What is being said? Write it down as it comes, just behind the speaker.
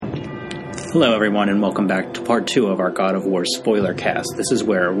Hello everyone and welcome back to part 2 of our God of War spoiler cast. This is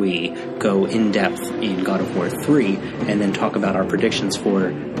where we go in depth in God of War 3 and then talk about our predictions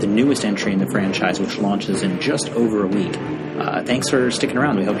for the newest entry in the franchise, which launches in just over a week. Thanks for sticking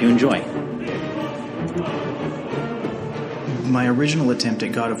around. We hope you enjoy. My original attempt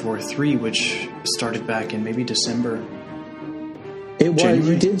at God of War 3, which started back in maybe December. It was.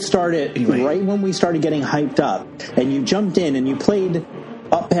 January? You did start it right when we started getting hyped up, and you jumped in and you played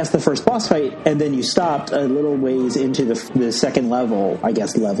up past the first boss fight, and then you stopped a little ways into the second level, I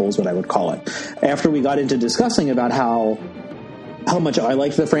guess level is what I would call it, after we got into discussing about how much I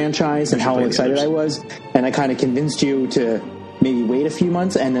liked the franchise and how excited I was, and I kind of convinced you to maybe wait a few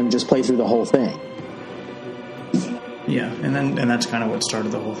months and then just play through the whole thing. Yeah, and that's kind of what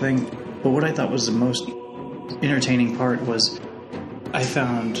started the whole thing. But what I thought was the most entertaining part was I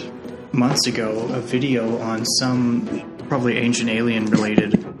found months ago a video on some probably Ancient Alien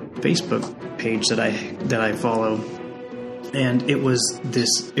related Facebook page that I follow, and they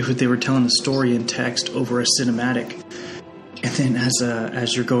were telling a story in text over a cinematic, and then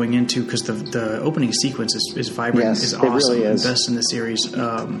as you're going into, because the opening sequence is vibrant, yes, is awesome, really is. best in the series.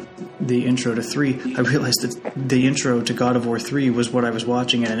 The intro to 3, I realized that the intro to God of War 3 was what I was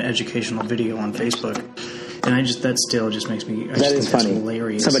watching in an educational video on Facebook, and that still just makes me. That is funny.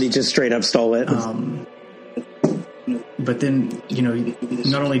 Hilarious. Somebody just straight up stole it. But then,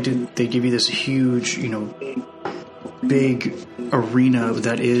 not only do they give you this huge, big arena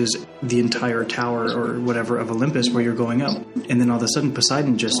that is the entire tower or whatever of Olympus where you're going up, and then all of a sudden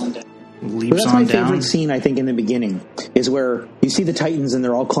Poseidon just leaps on down. That's my favorite scene, I think, in the beginning, is where you see the Titans and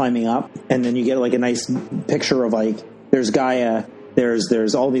they're all climbing up, and then you get like a nice picture of like, there's Gaia,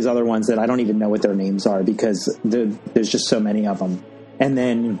 there's all these other ones that I don't even know what their names are because there's just so many of them. And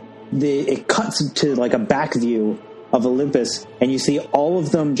then it cuts to like a back view of Olympus, and you see all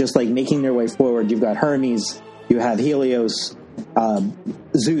of them just like making their way forward. You've got Hermes, you have Helios,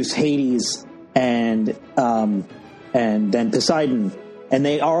 Zeus, Hades, and then Poseidon, and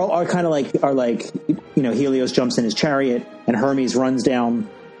they are kind of like Helios jumps in his chariot, and Hermes runs down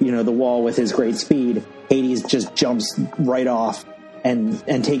the wall with his great speed. Hades just jumps right off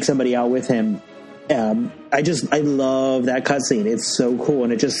and takes somebody out with him. I love that cutscene. It's so cool,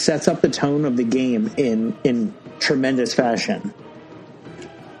 and it just sets up the tone of the game in tremendous fashion.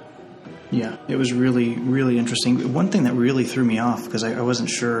 Yeah, it was really, really interesting. One thing that really threw me off, because I wasn't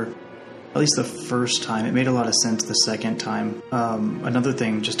sure, at least the first time, it made a lot of sense the second time. Another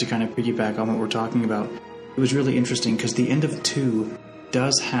thing, just to kind of piggyback on what we're talking about, it was really interesting because the end of 2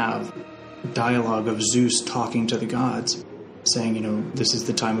 does have dialogue of Zeus talking to the gods, saying, this is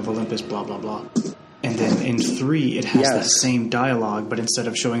the time of Olympus, blah, blah, blah. And then in 3, it has that same dialogue, but instead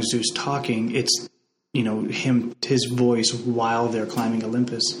of showing Zeus talking, it's, his voice while they're climbing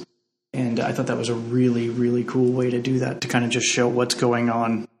Olympus. And I thought that was a really, really cool way to do that, to kind of just show what's going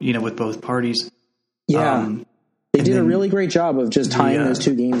on, with both parties. Yeah. They did a really great job of just tying those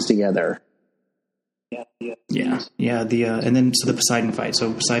two games together. Yeah. And then the Poseidon fight.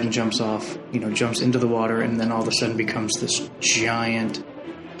 So Poseidon jumps off, jumps into the water, and then all of a sudden becomes this giant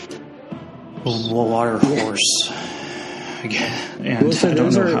water horse. And those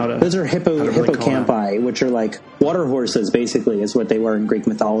are hippocampi, which are like water horses, basically, is what they were in Greek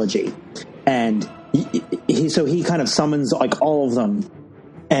mythology. And he kind of summons like all of them,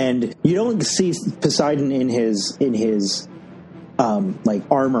 and you don't see Poseidon in his like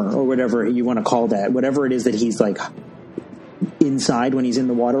armor or whatever you want to call that, whatever it is that he's like inside when he's in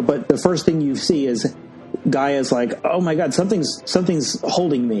the water. But the first thing you see is Gaia's like, oh my god, something's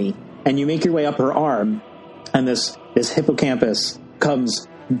holding me, and you make your way up her arm, and this hippocampus comes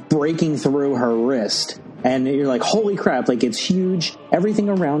breaking through her wrist, and you're like, holy crap, like it's huge, everything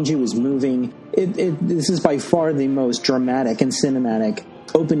around you is moving. This is by far the most dramatic and cinematic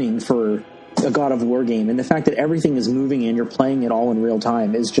opening for a God of War game, and the fact that everything is moving and you're playing it all in real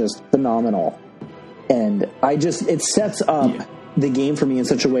time is just phenomenal. And it sets up the game for me in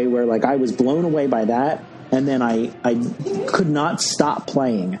such a way where like I was blown away by that, and then I could not stop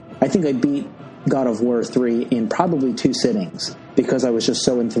playing. I think I beat God of War 3 in probably 2 sittings because I was just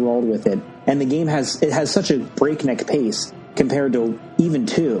so enthralled with it. And the game has such a breakneck pace compared to even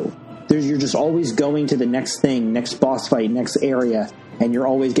 2. You're just always going to the next thing, next boss fight, next area, and you're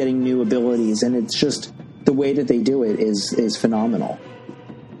always getting new abilities, and it's just the way that they do it is phenomenal.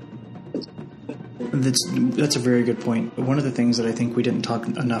 That's a very good point. One of the things that I think we didn't talk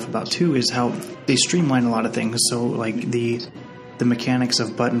enough about too is how they streamline a lot of things. So like the the mechanics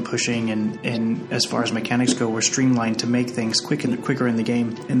of button pushing and as far as mechanics go were streamlined to make things quicker in the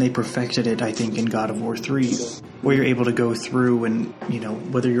game, and they perfected it, I think, in God of War 3, where you're able to go through and,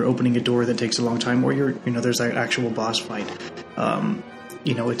 whether you're opening a door that takes a long time or there's an actual boss fight,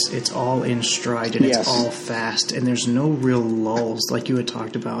 it's all in stride and it's all fast, and there's no real lulls like you had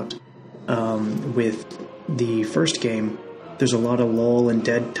talked about with the first game. There's a lot of lull and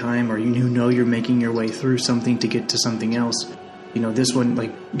dead time, or you're making your way through something to get to something else. This one,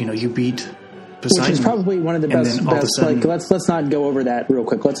 you beat Poseidon, which is probably one of the best. Sudden, let's not go over that real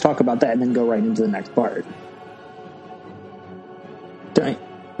quick. Let's talk about that and then go right into the next part. Okay.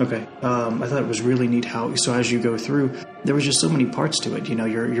 I thought it was really neat how, so as you go through, there was just so many parts to it.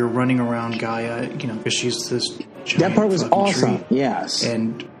 You're running around Gaia, because she's this giant that part was awesome. Tree. Yes.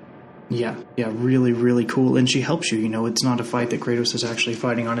 And yeah, really, really cool. And she helps you. It's not a fight that Kratos is actually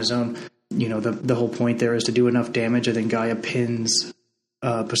fighting on his own. The whole point there is to do enough damage, and then Gaia pins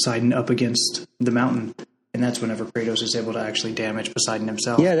Poseidon up against the mountain. And that's whenever Kratos is able to actually damage Poseidon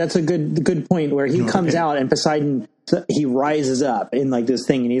himself. Yeah, that's a good point, where he comes out and Poseidon, he rises up in this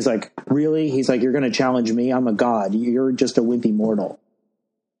thing, and he's like, really? He's like, you're going to challenge me? I'm a god. You're just a wimpy mortal.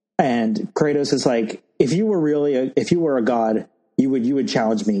 And Kratos is like, if you were a god, you would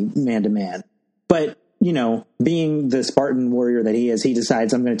challenge me man to man. But, being the Spartan warrior that he is, he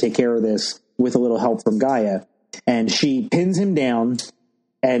decides, I'm going to take care of this with a little help from Gaia. And she pins him down,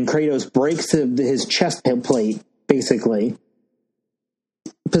 and Kratos breaks his chest plate, basically.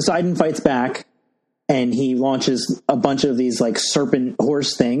 Poseidon fights back, and he launches a bunch of these serpent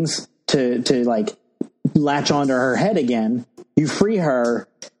horse things to latch onto her head again. You free her,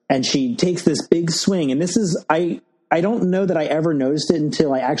 and she takes this big swing. And this is, I don't know that I ever noticed it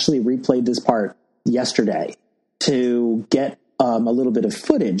until I actually replayed this part yesterday to get a little bit of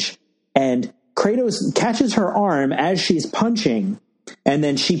footage. And Kratos catches her arm as she's punching, and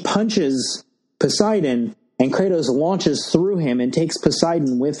then she punches Poseidon, and Kratos launches through him and takes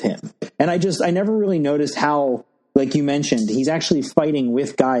Poseidon with him. And I never really noticed how, like you mentioned, he's actually fighting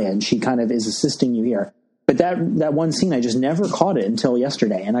with Gaia, and she kind of is assisting you here. But that one scene, I just never caught it until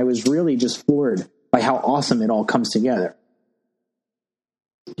yesterday, and I was really just floored by how awesome it all comes together.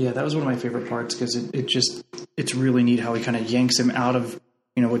 Yeah, that was one of my favorite parts, because it's really neat how he kind of yanks him out of,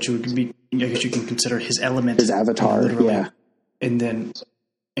 what you would be, I guess you can consider his element. His avatar, yeah. And then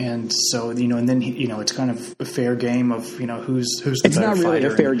it's kind of a fair game of, who's the better fighter. It's not really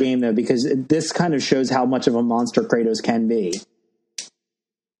a fair game, though, because this kind of shows how much of a monster Kratos can be.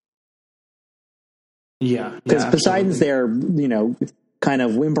 Yeah. Because Poseidon's there, kind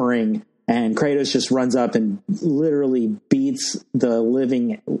of whimpering, and Kratos just runs up and literally beats the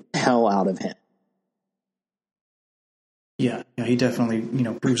living hell out of him. Yeah, he definitely,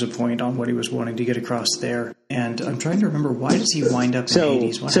 proves a point on what he was wanting to get across there. And I'm trying to remember, why does he wind up in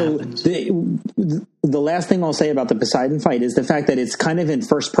Hades? What happens? The last thing I'll say about the Poseidon fight is the fact that it's kind of in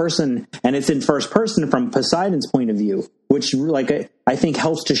first person, and it's in first person from Poseidon's point of view, which I think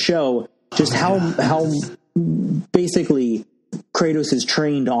helps to show just how basically Kratos is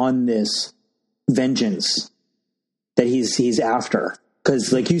trained on this vengeance that he's after.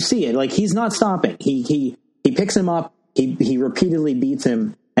 Because you see it, he's not stopping. He picks him up. He repeatedly beats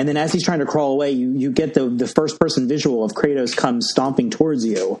him, and then as he's trying to crawl away, you get the first person visual of Kratos comes stomping towards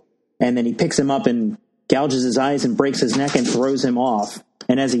you, and then he picks him up and gouges his eyes and breaks his neck and throws him off.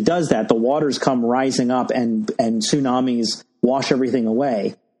 And as he does that, the waters come rising up and tsunamis wash everything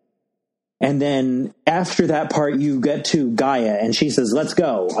away. And then after that part, you get to Gaia, and she says, "Let's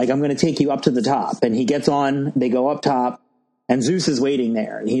go. I'm going to take you up to the top." And he gets on. They go up top, and Zeus is waiting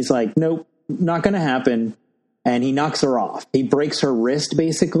there, and he's like, "Nope, not going to happen." And he knocks her off. He breaks her wrist,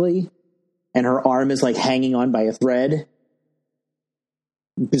 basically, and her arm is hanging on by a thread.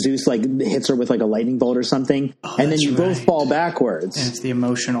 Zeus hits her with a lightning bolt or something, and then you both fall backwards. And it's the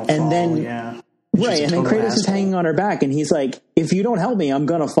emotional fall, and then, yeah. Right, and then Kratos is hanging on her back, and he's like, "If you don't help me, I'm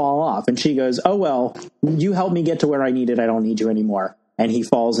going to fall off." And she goes, "Oh, well, you helped me get to where I needed. I don't need you anymore." And he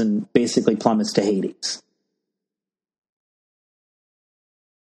falls and basically plummets to Hades.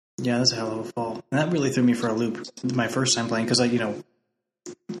 Yeah, that's a hell of a fall. And that really threw me for a loop my first time playing, because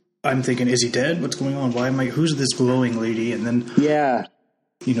I'm thinking, is he dead? What's going on? Who's this glowing lady? And then, yeah,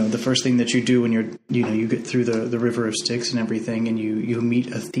 the first thing that you do when you get through the River of Styx and everything, and you meet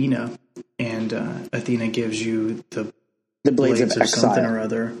Athena, and Athena gives you the blades of something or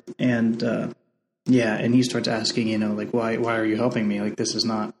other. And, and he starts asking, why are you helping me? This is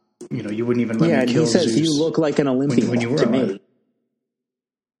not, you wouldn't even let me kill Zeus. Yeah, he says, "You look like an Olympian when you were to me."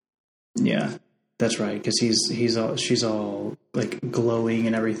 Yeah, that's right. Because she's all glowing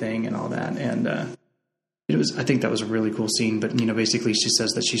and everything and all that, and I think that was a really cool scene. But basically, she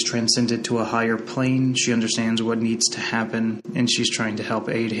says that she's transcended to a higher plane. She understands what needs to happen, and she's trying to help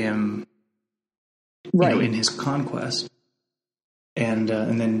aid him, in his conquest. And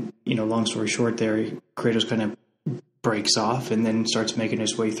then, long story short, there Kratos kind of breaks off and then starts making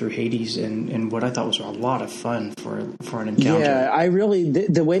his way through Hades, and what I thought was a lot of fun for an encounter. Yeah, I really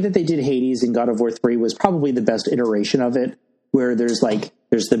the way that they did Hades in God of War 3 was probably the best iteration of it, where there's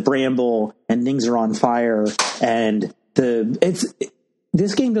the bramble and things are on fire, and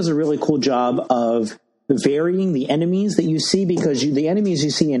this game does a really cool job of varying the enemies that you see, because the enemies you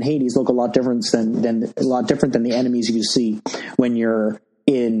see in Hades look a lot different than the enemies you see when you're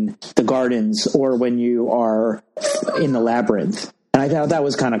in the gardens or when you are in the labyrinth. And I thought that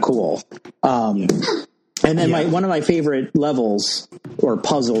was kind of cool. And then one of my favorite levels or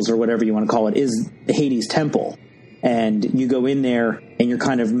puzzles or whatever you want to call it is the Hades Temple. And you go in there and you're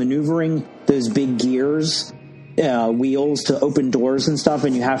kind of maneuvering those big gears, wheels to open doors and stuff.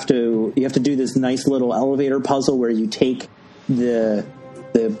 And you have to do this nice little elevator puzzle where you take the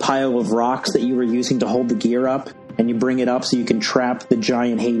pile of rocks that you were using to hold the gear up, and you bring it up so you can trap the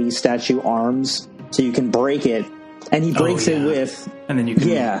giant Hades statue arms, so you can break it. And he breaks it with, and then you can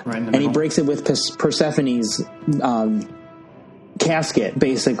right in the middle. He breaks it with Persephone's casket,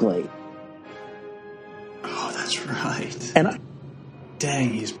 basically. Oh, that's right. And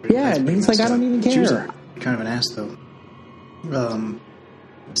dang, he's he's like, I don't even care. She was kind of an ass, though.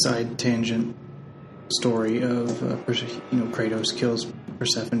 Side tangent story of Kratos kills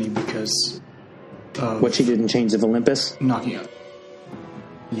Persephone because of what she did in Chains of Olympus, knocking up.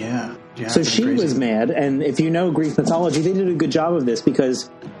 Yeah. So she was mad, and if you know Greek mythology, they did a good job of this, because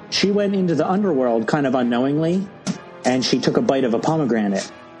she went into the underworld kind of unknowingly, and she took a bite of a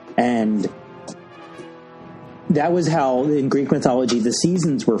pomegranate, and that was how in Greek mythology the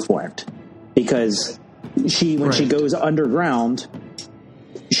seasons were formed, because when she goes underground,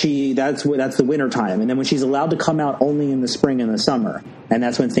 that's the winter time, and then when she's allowed to come out only in the spring and the summer, and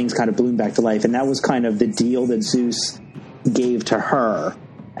that's when things kind of bloom back to life. And that was kind of the deal that Zeus gave to her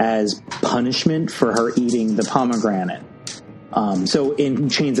as punishment for her eating the pomegranate. So in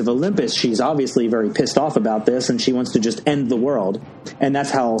Chains of Olympus, she's obviously very pissed off about this, and she wants to just end the world, and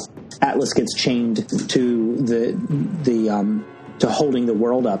that's how Atlas gets chained to to holding the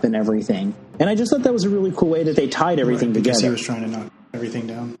world up and everything. And I just thought that was a really cool way that they tied everything together. Because he was trying to knock everything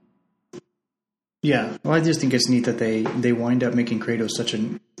down. Yeah, well, I just think it's neat that they wind up making Kratos such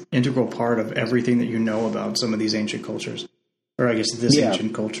an integral part of everything that you know about some of these ancient cultures, or I guess this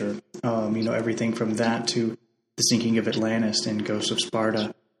ancient culture. Everything from that to the sinking of Atlantis and Ghosts of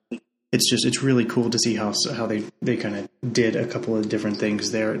Sparta. It's really cool to see how they kind of did a couple of different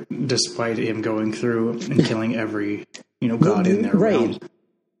things there, despite him going through and killing every god in their realm.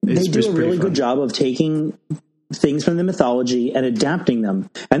 They do a really good job of taking things from the mythology and adapting them.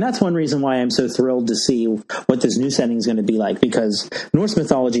 And that's one reason why I'm so thrilled to see what this new setting is going to be like, because Norse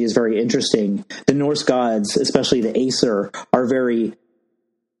mythology is very interesting. The Norse gods, especially the Aesir, are very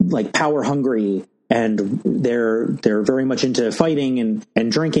power hungry, and they're very much into fighting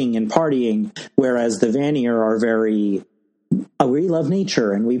and drinking and partying, whereas the Vanir are very we love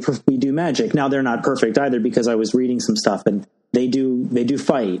nature and we do magic. Now they're not perfect either, because I was reading some stuff, and they do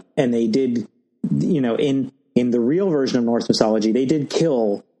fight, and they did in the real version of Norse mythology, they did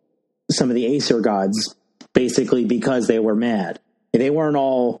kill some of the Aesir gods basically because they were mad. They weren't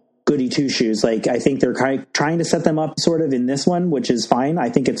all goody two-shoes. I think they're trying to set them up sort of in this one, which is fine. I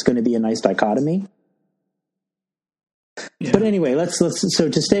think it's going to be a nice dichotomy. Yeah. But anyway, so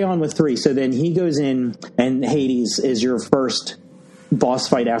to stay on with 3. So then he goes in, and Hades is your first boss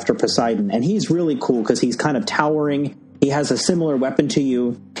fight after Poseidon. And he's really cool because he's kind of towering. He has a similar weapon to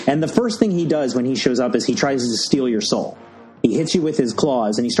you. And the first thing he does when he shows up is he tries to steal your soul. He hits you with his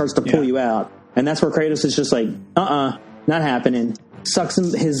claws, and he starts to pull you out. And that's where Kratos is just like, not happening. Sucks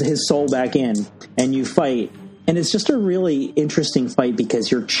his soul back in, and you fight. And it's just a really interesting fight,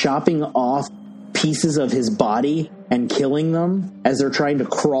 because you're chopping off pieces of his body and killing them as they're trying to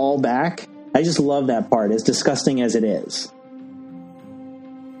crawl back. I just love that part, as disgusting as it is.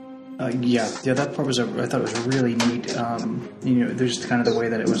 That part I thought it was really neat. There's kind of the way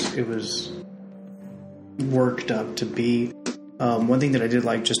that it was worked up to be. One thing that I did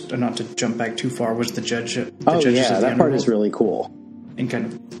like, just not to jump back too far, was the judges of the that part is really cool. And kind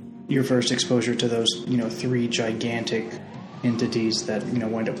of your first exposure to those, 3 gigantic entities that,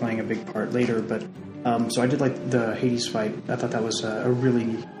 wind up playing a big part later. But so I did like the Hades fight. I thought that was a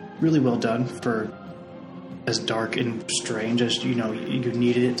really, really well done for as dark and strange as you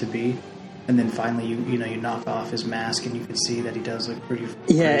needed it to be. And then finally you knock off his mask, and you can see that he does look pretty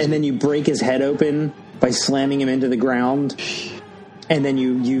crazy. And then you break his head open, by slamming him into the ground. And then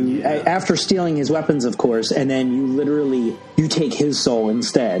you after stealing his weapons, of course, and then you take his soul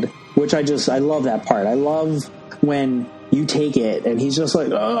instead, which I love that part. I love when you take it and he's just like,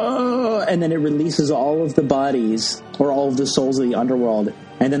 oh, and then it releases all of the bodies or all of the souls of the underworld.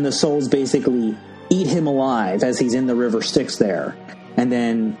 And then the souls basically eat him alive as he's in the river Styx there. And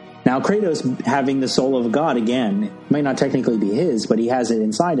then now Kratos, having the soul of a god again, might not technically be his, but he has it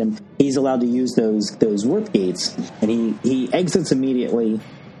inside him. He's allowed to use those warp gates, and he exits immediately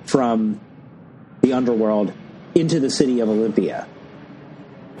from the underworld into the city of Olympia.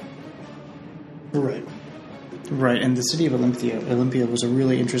 Right, and the city of Olympia was a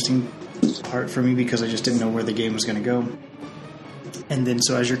really interesting part for me because I just didn't know where the game was going to go. And then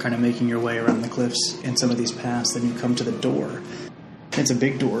so as you're kind of making your way around the cliffs and some of these paths, then you come to the door. It's a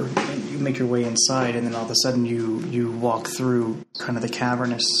big door, and you make your way inside, and then all of a sudden you walk through kind of the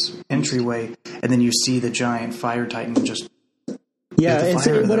cavernous entryway, and then you see the giant fire titan just... Yeah, it's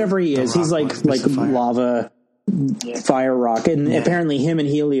whatever he is. He's like lava, fire rock, and apparently him and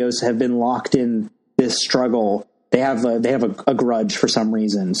Helios have been locked in this struggle. They have a grudge for some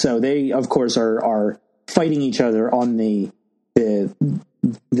reason, so they of course are fighting each other on the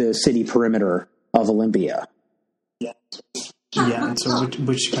city perimeter of Olympia. Yeah, and so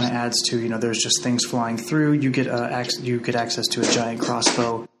which kind of adds to, there's just things flying through. You get access to a giant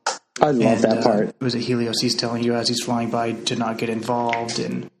crossbow. I love that part. Was it Helios? He's telling you as he's flying by to not get involved,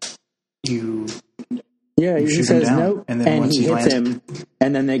 and you. Yeah, he says nope, and then once he hits him,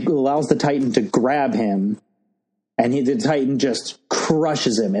 and then it allows the Titan to grab him, and the Titan just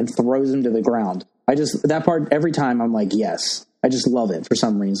crushes him and throws him to the ground. That part every time I'm like, yes, I just love it for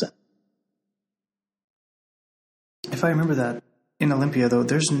some reason. If I remember that, in Olympia, though,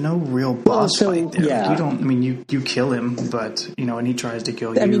 there's no real boss fight there. Yeah. You don't, you kill him, but, and he tries to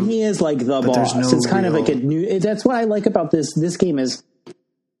kill you. I mean, he is like the boss. It's kind of like a new... That's what I like about this game is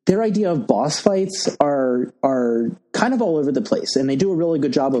their idea of boss fights are kind of all over the place, and they do a really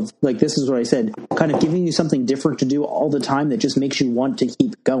good job of, like, this is what I said, kind of giving you something different to do all the time that just makes you want to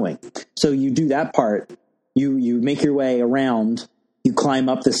keep going. So you do that part, you make your way around, you climb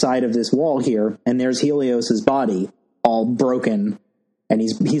up the side of this wall here, and there's Helios's body, all broken, and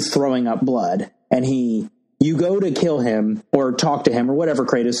he's throwing up blood, and you go to kill him or talk to him or whatever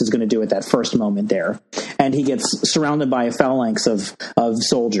Kratos is going to do at that first moment there, and he gets surrounded by a phalanx of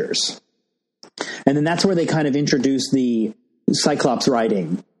soldiers. And then that's where they kind of introduce the Cyclops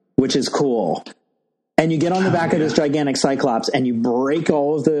riding, which is cool. And you get on the back of this gigantic Cyclops and you break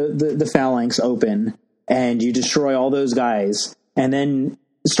all of the phalanx open and you destroy all those guys. And then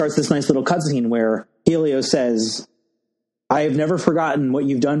starts this nice little cutscene where Helios says, I have never forgotten what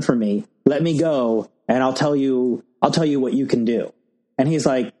you've done for me. Let me go, and I'll tell you what you can do. And he's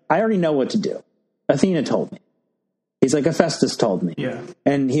like, I already know what to do. Athena told me. He's like, Hephaestus told me. Yeah.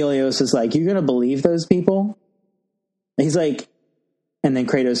 And Helios is like, you're going to believe those people? And he's like, and then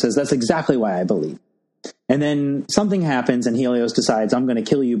Kratos says, that's exactly why I believe. And then something happens, and Helios decides, I'm going to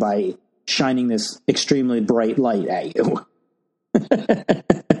kill you by shining this extremely bright light at you.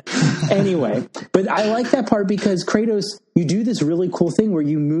 Anyway, but I like that part because Kratos, you do this really cool thing where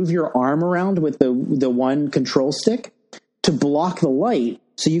you move your arm around with the one control stick to block the light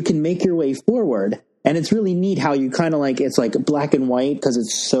so you can make your way forward. And it's really neat how you kind of like, it's like black and white because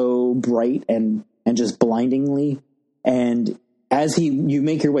it's so bright and just blindingly. And as you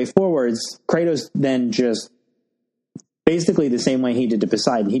make your way forwards, Kratos then just basically the same way he did to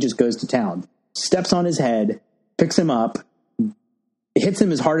Poseidon. He just goes to town, steps on his head, picks him up, hits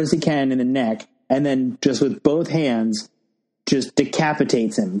him as hard as he can in the neck, and then just with both hands just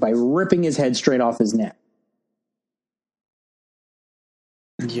decapitates him by ripping his head straight off his neck.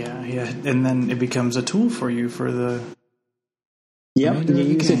 Yeah. And then it becomes a tool for you for the... Yep, you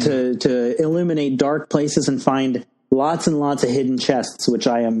use it to illuminate dark places and find lots and lots of hidden chests, which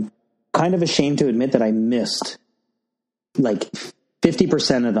I am kind of ashamed to admit that I missed. Like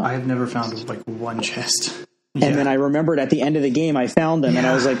 50% of them. I have never found like one chest. And then I remembered at the end of the game, I found them, and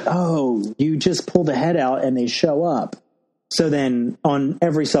I was like, oh, you just pull the head out and they show up. So then on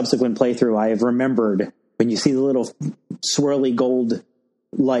every subsequent playthrough, I have remembered when you see the little swirly gold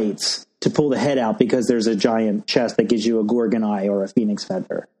lights to pull the head out because there's a giant chest that gives you a Gorgon eye or a Phoenix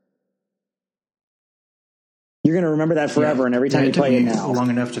feather. You're going to remember that forever, and every time you play it now. Long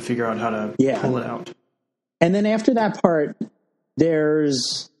enough to figure out how to pull it out. And then after that part,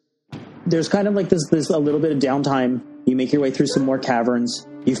 there's kind of like this a little bit of downtime. You make your way through some more caverns.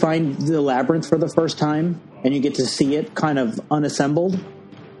 You find the labyrinth for the first time, and you get to see it kind of unassembled.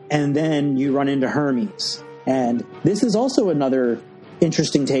 And then you run into Hermes. And this is also another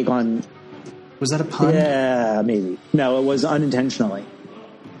interesting take on Was that a pun? Yeah, maybe. No, it was unintentionally.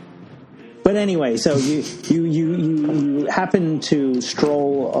 But anyway, so you happen to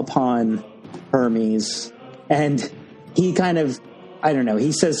stroll upon Hermes, and he kind of, I don't know,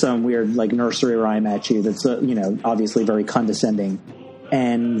 he says some weird like nursery rhyme at you that's obviously very condescending,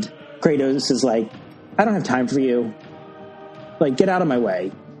 and Kratos is like, I don't have time for you, like, get out of my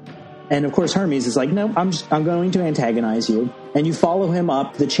way. And of course Hermes is like, no, I'm going to antagonize you, and you follow him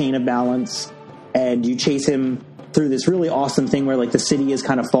up the chain of balance, and you chase him through this really awesome thing where like the city is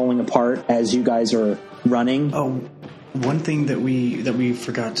kind of falling apart as you guys are running. Oh, one thing that we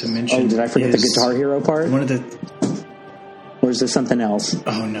forgot to mention. Oh, did I forget the Guitar Hero part? One of the, or is this something else?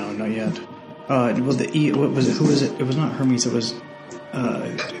 Oh no, not yet. Well, what was it? Who was it? It was not Hermes. It was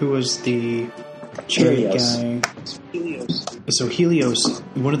who was the Helios. guy? So Helios.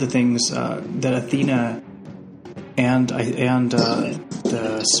 One of the things that Athena and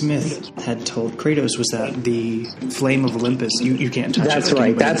the Smith had told Kratos was that the flame of Olympus, you can't touch it. That's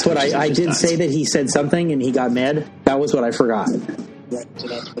right. That's what I did say, that he said something and he got mad. That was what I forgot.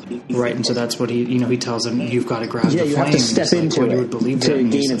 Right, and so that's what he tells him, you've got to grab the flame. Yeah, you have to step into it to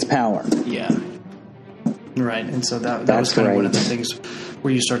gain its power. Yeah. Right, and so that was kind of one of the things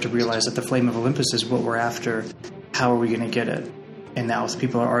where you start to realize that the flame of Olympus is what we're after. How are we going to get it? And now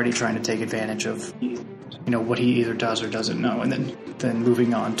people are already trying to take advantage of what he either does or doesn't know, and then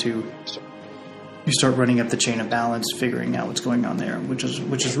moving on to, you start running up the chain of balance, figuring out what's going on there, which is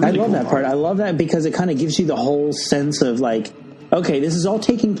really I love cool that part. I love that because it kind of gives you the whole sense of like, okay, this is all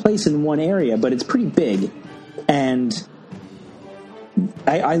taking place in one area, but it's pretty big. And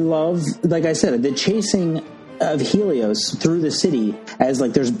I love, like I said, the chasing of Helios through the city as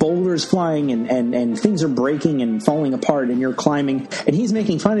like there's boulders flying and things are breaking and falling apart, and you're climbing, and he's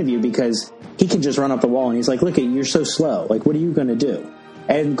making fun of you because he can just run up the wall, and he's like, look, you're so slow. Like, what are you going to do?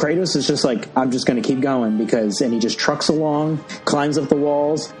 And Kratos is just like, I'm just going to keep going and he just trucks along, climbs up the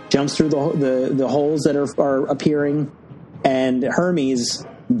walls, jumps through the holes that are appearing. And Hermes,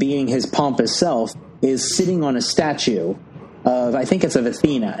 being his pompous self, is sitting on a statue of, I think it's of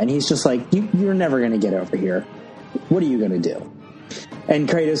Athena. And he's just like, you're never going to get over here. What are you going to do? And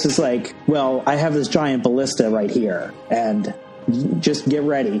Kratos is like, well, I have this giant ballista right here, and just get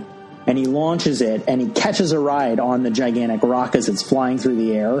ready. And he launches it, and he catches a ride on the gigantic rock as it's flying through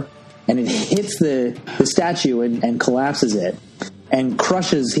the air, and it hits the statue and collapses it, and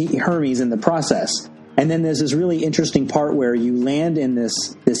crushes Hermes in the process. And then there's this really interesting part where you land in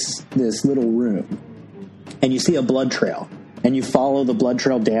this little room, and you see a blood trail, and you follow the blood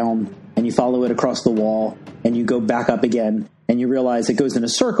trail down, and you follow it across the wall, and you go back up again, and you realize it goes in a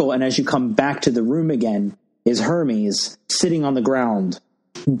circle, and as you come back to the room again, is Hermes sitting on the ground,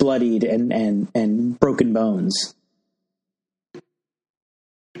 bloodied and broken bones.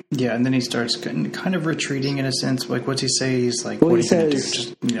 Yeah, and then he starts kind of retreating in a sense. Like, what's he say? He's like, what are you going to do?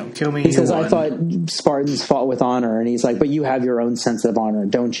 Just, kill me. He says, I thought Spartans fought with honor. And he's like, but you have your own sense of honor,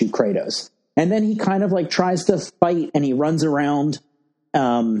 don't you, Kratos? And then he kind of like tries to fight, and he runs around.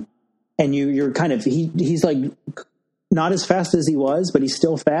 And you're kind of, he's like not as fast as he was, but he's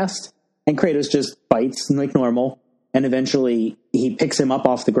still fast. And Kratos just fights like normal. And eventually he picks him up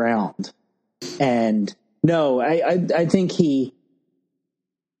off the ground. And no, I think he's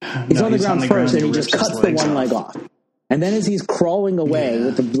on the ground first, and he just cuts the one leg off. And then as he's crawling away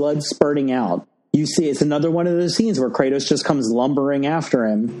with the blood spurting out, you see it's another one of those scenes where Kratos just comes lumbering after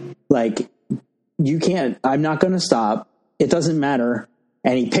him. Like, I'm not going to stop. It doesn't matter.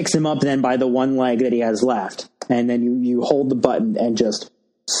 And he picks him up then by the one leg that he has left. And then you hold the button and just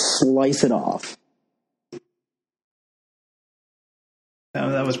slice it off.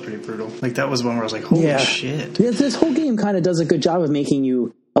 That was pretty brutal. Like, that was one where I was like, holy shit. This whole game kind of does a good job of making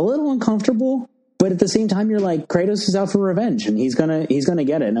you a little uncomfortable, but at the same time, you're like, Kratos is out for revenge, and he's gonna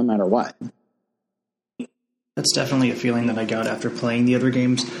get it no matter what. That's definitely a feeling that I got after playing the other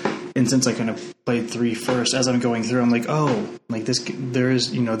games. And since I kind of played 3 first, as I'm going through, I'm like, oh, like this, there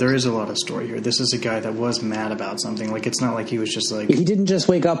is a lot of story here. This is a guy that was mad about something. Like, it's not like he was just like, he didn't just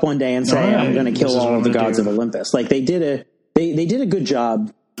wake up one day and say, I'm going to kill all of the gods of Olympus. Like, they did a good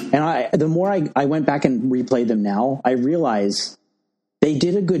job. And the more I went back and replayed them now, I realized they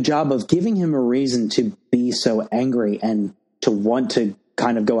did a good job of giving him a reason to be so angry and to want to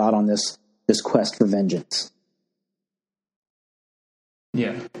kind of go out on this quest for vengeance.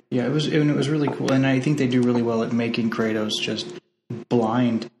 Yeah, it was really cool, and I think they do really well at making Kratos just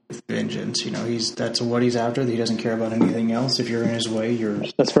blind with vengeance. That's what he's after. He doesn't care about anything else. If you're in his way,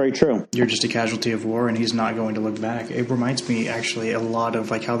 that's very true. You're just a casualty of war, and he's not going to look back. It reminds me actually a lot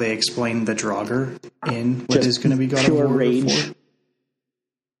of like how they explain the Draugr in what is going to be God of War rage.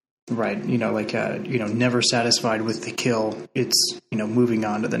 Right, never satisfied with the kill. It's moving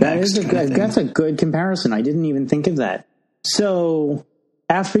on to the That next. is that's a good comparison. I didn't even think of that. So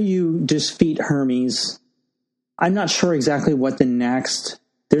after you defeat Hermes, I'm not sure exactly what the next.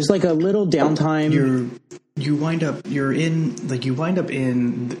 There's like a little downtime. You wind up in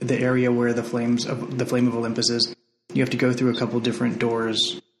the area where the flame of Olympus is. You have to go through a couple different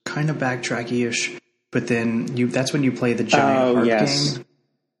doors, kind of backtracky-ish. But then that's when you play the giant harp game.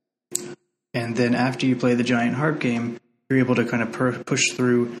 And then after you play the giant harp game, you're able to kind of push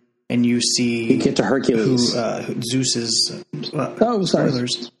through, and you get to Hercules, Zeus's.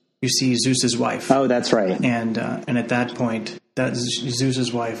 Spoilers. You see Zeus's wife. Oh, that's right. And at that point, that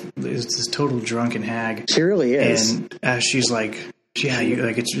Zeus's wife is this total drunken hag. She really is. And as she's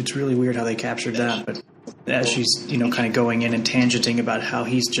it's really weird how they captured that. But as she's kind of going in and tangenting about how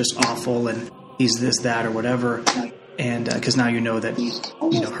he's just awful and he's this, that, or whatever. And because now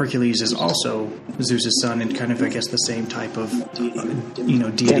that Hercules is also Zeus's son, and kind of, I guess, the same type of deity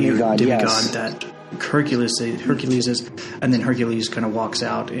demigod, or demigod that Hercules is, and then Hercules kind of walks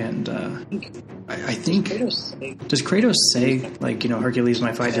out, and I think does Kratos say Hercules,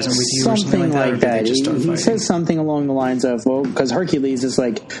 my fight isn't with you, or something like that? He says something along the lines of, well, because Hercules is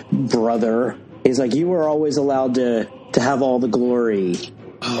like brother. He's like, you were always allowed to have all the glory.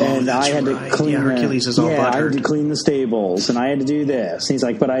 And I had to clean. Hercules is all butthurt. I had to clean the stables, and I had to do this. And he's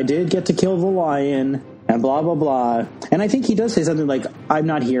like, but I did get to kill the lion, and blah blah blah. And I think he does say something like, "I'm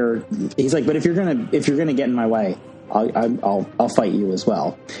not here." He's like, but if you're gonna get in my way, I'll fight you as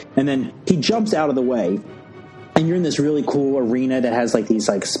well. And then he jumps out of the way, and you're in this really cool arena that has these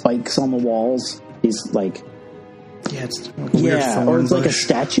spikes on the walls. He's like. Yeah, it's like a weird thorn or it's bush. like a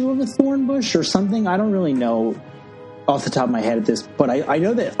statue of a thorn bush or something. I don't really know off the top of my head at this, but I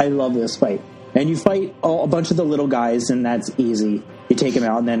know that I love this fight. And you fight a bunch of the little guys, and that's easy. You take them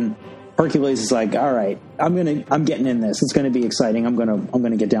out, and then Hercules is like, "All right, I'm getting in this. It's going to be exciting. I'm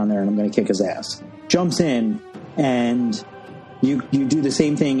gonna get down there, and I'm gonna kick his ass." Jumps in, and you do the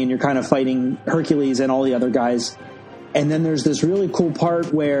same thing, and you're kind of fighting Hercules and all the other guys. And then there's this really cool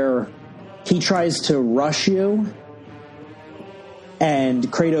part where he tries to rush you, and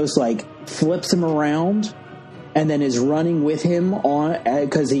Kratos flips him around and then is running with him on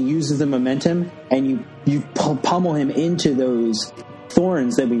because he uses the momentum, and you pummel him into those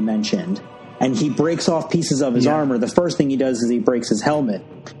thorns that we mentioned, and he breaks off pieces of his armor. The first thing he does is he breaks his helmet.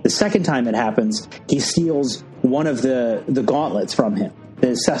 The second time it happens, he steals one of the gauntlets from him,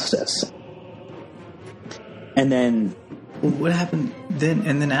 the cestus. And then what happened then?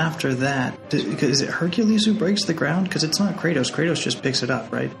 And then after that, is it Hercules who breaks the ground? Because it's not Kratos. Kratos just picks it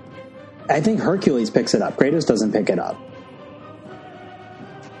up, right? I think Hercules picks it up. Kratos doesn't pick it up.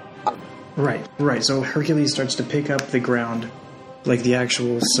 Right. So Hercules starts to pick up the ground, like the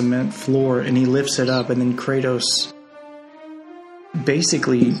actual cement floor, and he lifts it up, and then Kratos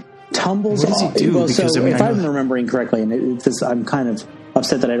basically tumbles off. What does he do? Well, because, if I'm remembering correctly, and I'm kind of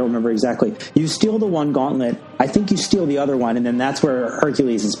upset that I don't remember exactly. You steal the one gauntlet. I think you steal the other one, and then that's where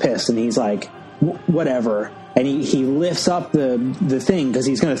Hercules is pissed, and he's like, whatever. And he lifts up the thing because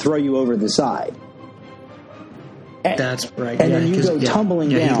he's going to throw you over the side. That's right. And then you go tumbling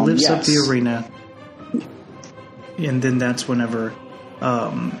down. He lifts up the arena. And then that's whenever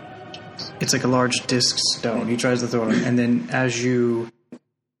it's like a large disc stone. He tries to throw it. And then as you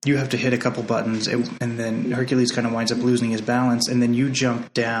have to hit a couple buttons, and then Hercules kind of winds up losing his balance, and then you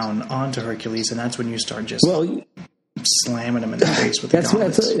jump down onto Hercules, and that's when you start just slamming him in the face with the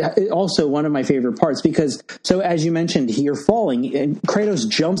gauntlets. That's also one of my favorite parts, because as you mentioned, you're falling, and Kratos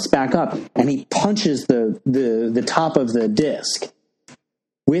jumps back up, and he punches the top of the disc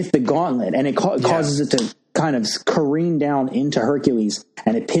with the gauntlet, and it causes it to kind of careen down into Hercules,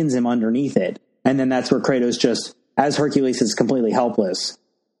 and it pins him underneath it. And then that's where Kratos just, as Hercules is completely helpless,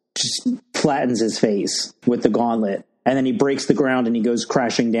 just flattens his face with the gauntlet, and then he breaks the ground and he goes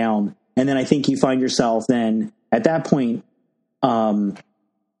crashing down. And then I think you find yourself then at that point,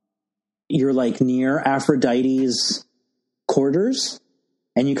 you're near Aphrodite's quarters,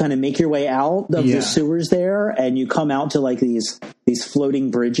 and you kind of make your way out of the sewers there, and you come out to these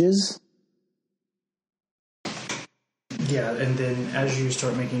floating bridges. Yeah, and then as you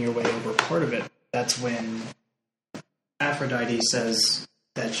start making your way over part of it, that's when Aphrodite says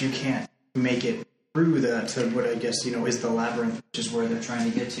that you can't make it through to what I guess, is the labyrinth, which is where they're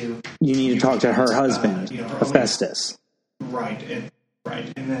trying to get to. You need to talk to her husband, Hephaestus. Right. And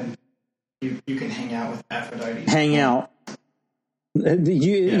then you can hang out with Aphrodite. Hang out.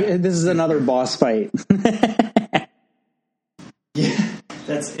 This is another boss fight. Yeah.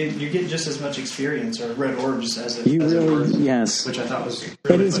 You get just as much experience or red orbs as it really, as yes, which I thought was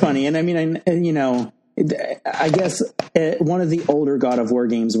really it is funny. And I mean, I guess one of the older God of War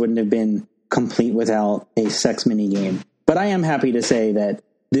games wouldn't have been complete without a sex mini game. But I am happy to say that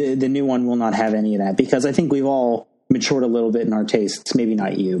the new one will not have any of that, because I think we've all matured a little bit in our tastes. Maybe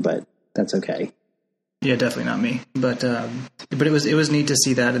not you, but that's okay. Yeah, definitely not me. But it was neat to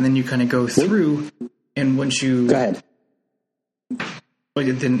see that, and then you kind of go through, and once you go ahead,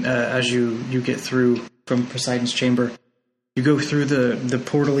 then as you get through from Poseidon's chamber, you go through the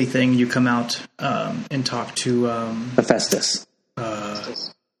portally thing. You come out and talk to Hephaestus.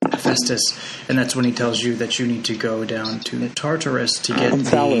 Hephaestus, and that's when he tells you that you need to go down to Tartarus to get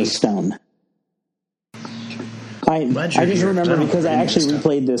Omphalos stone. I just remember because I actually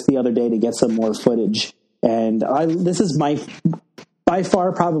replayed this the other day to get some more footage, and this is by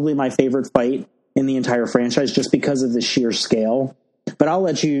far probably my favorite fight in the entire franchise, just because of the sheer scale. But I'll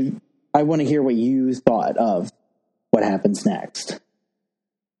let you. I want to hear what you thought of what happens next.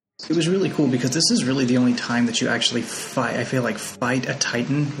 It was really cool because this is really the only time that you actually fight. I feel like fight a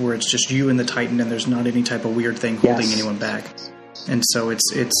Titan where it's just you and the Titan, and there's not any type of weird thing holding anyone back. And so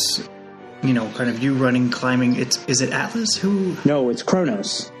it's kind of you running, climbing. Is it Atlas who? No, it's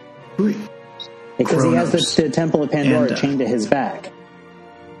Kronos. Who? Because Kronos. he has the Temple of Pandora chained to his back.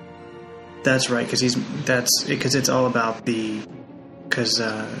 That's right, because it's all about because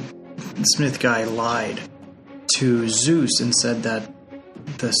the Smith guy lied to Zeus and said that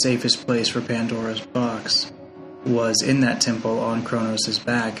the safest place for Pandora's box was in that temple on Kronos'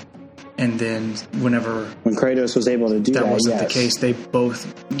 back. And then when Kratos was able to do that, wasn't the case, they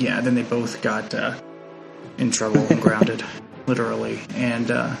both got in trouble and grounded, literally. And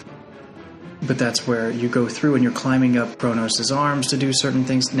but that's where you go through and you're climbing up Kronos' arms to do certain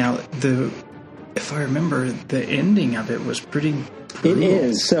things. Now, if I remember, the ending of it was pretty brutal. It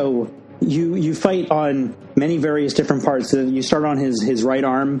is. So you fight on many various different parts. You start on his right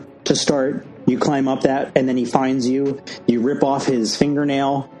arm to start. You climb up that, and then he finds you. You rip off his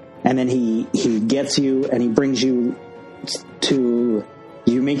fingernail, and then he gets you, and he brings you to.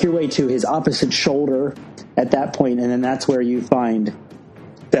 You make your way to his opposite shoulder at that point, and then that's where you find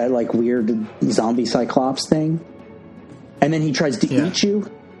that like weird zombie Cyclops thing. And then he tries to eat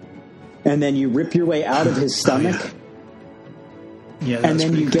you, and then you rip your way out of his stomach. Oh, yeah, and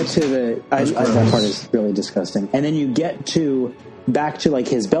then you get to that part is really disgusting. And then you get back to like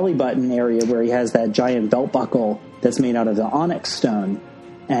his belly button area where he has that giant belt buckle that's made out of the onyx stone,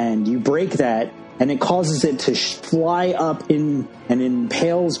 and you break that, and it causes it to fly up and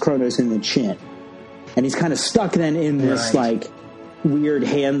impales Kronos in the chin, and he's kind of stuck then in this like weird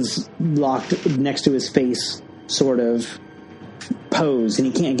hands locked next to his face sort of pose, and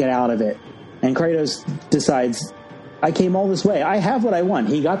he can't get out of it. And Kratos decides, I came all this way. I have what I want.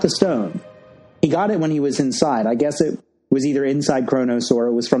 He got the stone. He got it when he was inside. I guess it was either inside Kronos or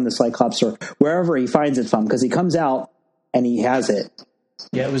it was from the Cyclops or wherever he finds it from, because he comes out and he has it.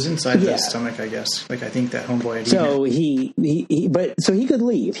 Yeah, it was inside the stomach, I guess. Like, I think that homeboy had So he could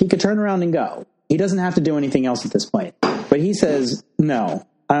leave. He could turn around and go. He doesn't have to do anything else at this point. But he says, no,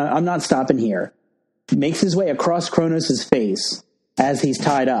 I'm not stopping here. Makes his way across Kronos' face as he's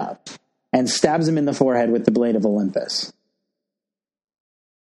tied up and stabs him in the forehead with the blade of Olympus.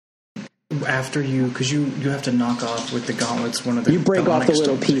 After because you have to knock off with the gauntlets one of the... You break off the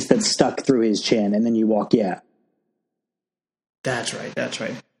little piece that's stuck through his chin, and then you walk, That's right.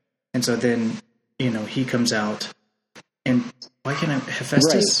 And so then, he comes out, and why can't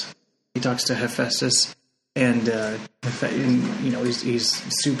Hephaestus? Right. He talks to Hephaestus, and he's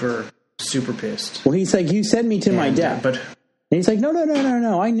super, super pissed. Well, he's like, you sent me to my death. And he's like,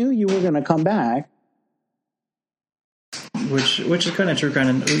 no, I knew you were going to come back. Which is kind of true. Kind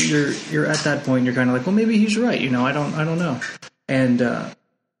of, you're at that point. You're kind of like, well, maybe he's right. I don't know. And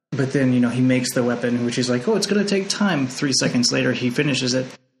but then he makes the weapon, which is like, oh, it's going to take time. 3 seconds later, he finishes it,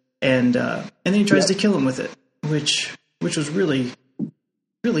 and then he tries to kill him with it, which was really,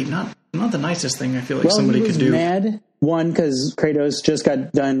 really not the nicest thing I feel like somebody could do. He was mad, one, because Kratos just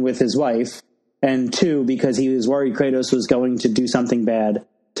got done with his wife, and two, because he was worried Kratos was going to do something bad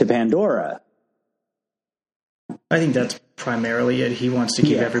to Pandora. I think that's primarily it. He wants to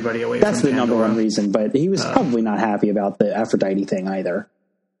keep everybody away from Pandora. That's the number one reason, but he was probably not happy about the Aphrodite thing either.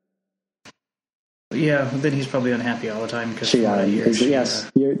 Yeah, then he's probably unhappy all the time because yep.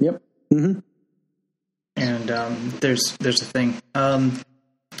 Mm-hmm. And there's a thing.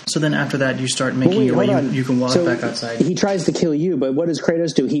 So then after that, you start making your way. You can walk back outside. He tries to kill you, but what does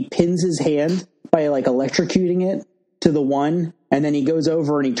Kratos do? He pins his hand by like electrocuting it to the one, and then he goes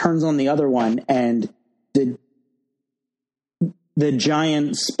over and he turns on the other one, and the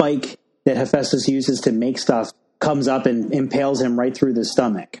giant spike that Hephaestus uses to make stuff comes up and impales him right through the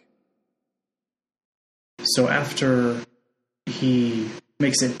stomach. So after he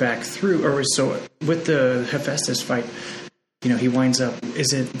makes it back through, or so with the Hephaestus fight, he winds up,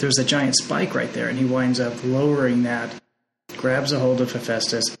 there's a giant spike right there, and he winds up lowering that, grabs a hold of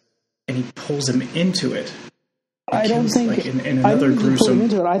Hephaestus, and he pulls him into it. I don't think, like, in another gruesome...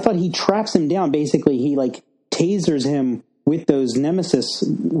 into it. I thought he traps him down. Basically, he like tasers him with those Nemesis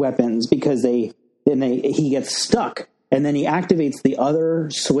weapons because he gets stuck, and then he activates the other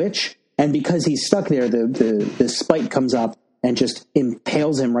switch, and because he's stuck there, the spike comes up and just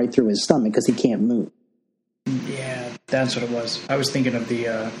impales him right through his stomach because he can't move. Yeah, that's what it was. I was thinking of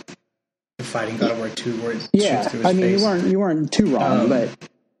the fighting God of War 2 where it shoots through his face. You weren't too wrong, but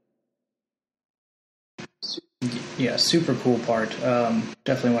yeah, super cool part.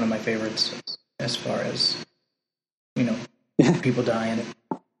 Definitely one of my favorites as far as people dying.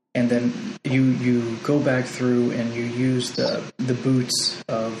 And then you go back through and you use the boots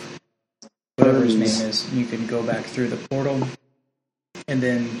of whatever his name is. You can go back through the portal, and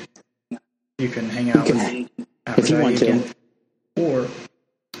then you can hang out with if you want again. to, or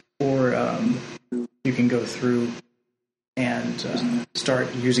you can go through and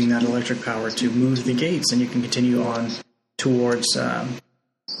start using that electric power to move the gates, and you can continue on towards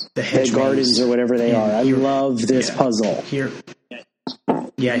the hedge gardens or whatever they are. I love this puzzle.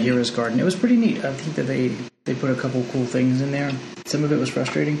 Hero's Garden. It was pretty neat. I think that they put a couple cool things in there. Some of it was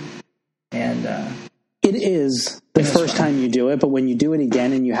frustrating, and it is the first time you do it, but when you do it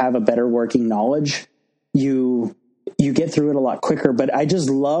again and you have a better working knowledge, you get through it a lot quicker. But I just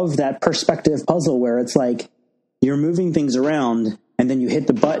love that perspective puzzle where it's like you're moving things around and then you hit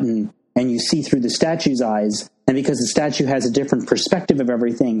the button and you see through the statue's eyes. And because the statue has a different perspective of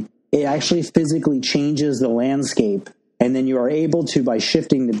everything, it actually physically changes the landscape. And then you are able to, by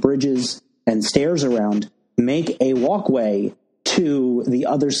shifting the bridges and stairs around, make a walkway to the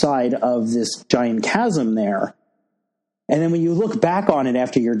other side of this giant chasm there. And then when you look back on it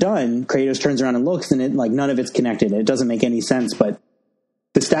after you're done, Kratos turns around and looks, and none of it's connected. It doesn't make any sense, but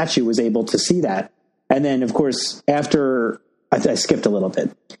the statue was able to see that. And then, of course, after I skipped a little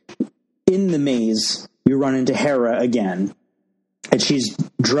bit. In the maze, you run into Hera again, and she's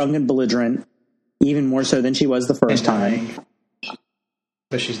drunk and belligerent, even more so than she was the first time.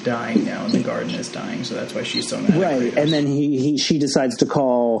 But she's dying now, and the garden is dying, so that's why she's so mad. Right, and then she decides to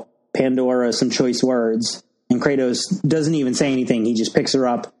call Pandora some choice words, and Kratos doesn't even say anything. He just picks her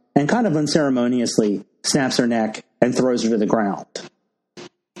up and kind of unceremoniously snaps her neck and throws her to the ground.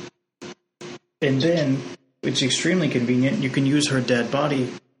 And then, it's extremely convenient, you can use her dead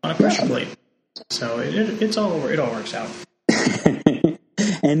body on a pressure plate. So it all works out.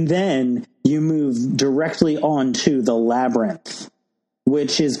 And then you move directly onto the labyrinth,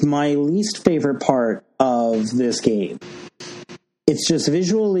 which is my least favorite part of this game. It's just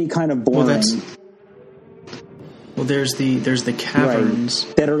visually kind of boring. Well, there's the caverns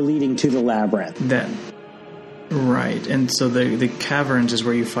that are leading to the labyrinth. Right, and so the caverns is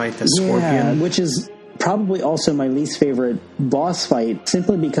where you fight the scorpion, which is probably also my least favorite boss fight,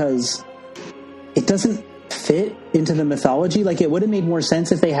 simply because it doesn't fit into the mythology. Like, it would have made more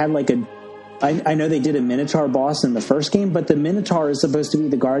sense if they had I know they did a Minotaur boss in the first game, but the Minotaur is supposed to be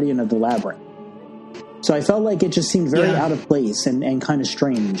the guardian of the labyrinth. So I felt like it just seemed very out of place and kind of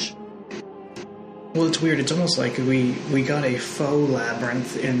strange. Well, it's weird. It's almost like we got a faux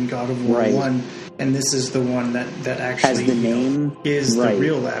labyrinth in God of War 1, and this is the one that actually has the name is the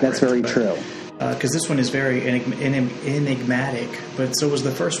real labyrinth. That's very true. Because this one is very enigmatic, but so was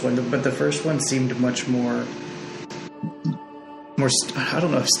the first one. But the first one seemed much more. I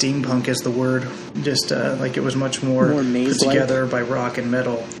don't know if steampunk is the word. Just like it was much more put together by rock and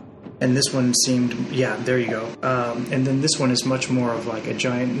metal. And this one seemed, there you go. And then this one is much more of like a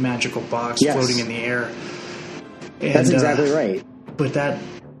giant magical box floating in the air. And, that's exactly right.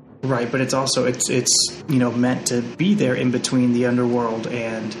 But it's also it's meant to be there in between the underworld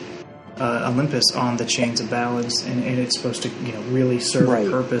and Olympus on the Chains of Balance, and it's supposed to really serve a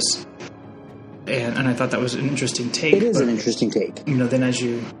purpose. And I thought that was an interesting take. It is an interesting take. Then as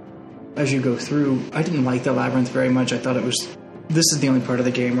you go through, I didn't like the labyrinth very much. I thought this is the only part of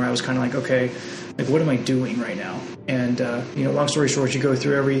the game where I was kind of like, okay, like what am I doing right now? And long story short, you go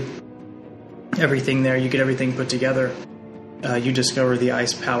through everything there, you get everything put together. You discover the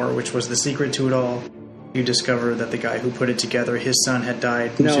ice power, which was the secret to it all. You discover that the guy who put it together, his son had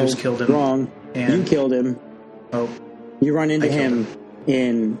died. Zeus killed him. Wrong. And you killed him. Oh, you run into him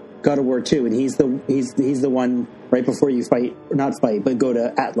in God of War 2, and he's the one right before you go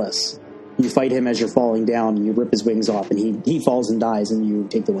to Atlas. you fight him as you're falling down, and you rip his wings off, and he falls and dies, and you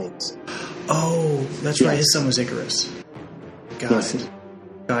take the wings. Oh, that's right. His son was Icarus. Got it.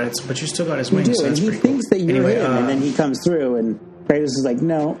 But you still got his wings. You do, so and he thinks that you're him, and then he comes through, and Kratos is like,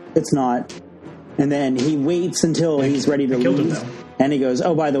 "No, it's not." And then he waits until he's ready to leave, and he goes,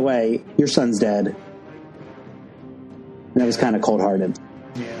 "Oh, by the way, your son's dead." And that was kind of cold-hearted.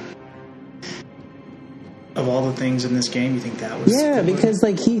 Yeah. Of all the things in this game, you think that was... Yeah, because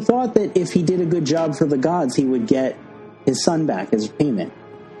like he thought that if he did a good job for the gods, he would get his son back as payment.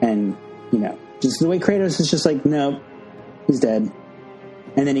 And, just the way Kratos is just like, no, he's dead.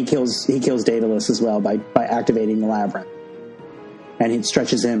 And then he kills Daedalus as well by activating the labyrinth. And it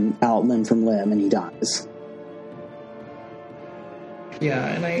stretches him out limb from limb, and he dies. Yeah,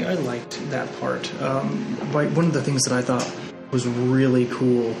 and I liked that part. One of the things that I thought was really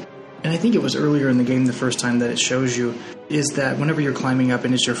cool, and I think it was earlier in the game the first time that it shows you, is that whenever you're climbing up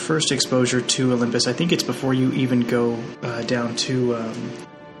and it's your first exposure to Olympus, I think it's before you even go down to...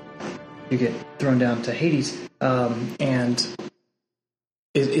 you get thrown down to Hades, and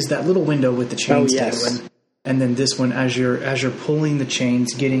is that little window with the chains dangling. And then this one, as you're pulling the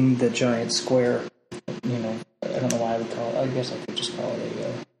chains, getting the giant square, I don't know why I would call it. I guess I could just call it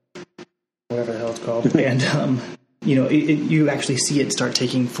a whatever the hell it's called. And you actually see it start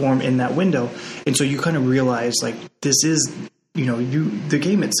taking form in that window, and so you kind of realize like this is the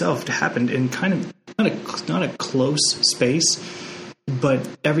game itself happened in kind of not a close space, but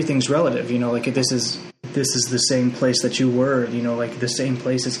everything's relative. Like this is the same place that you were. Like the same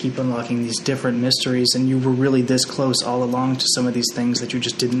places keep unlocking these different mysteries, and you were really this close all along to some of these things that you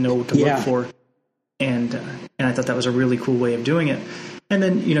just didn't know what to look for. And I thought that was a really cool way of doing it. And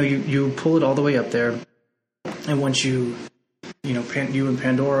then you pull it all the way up there, and once you and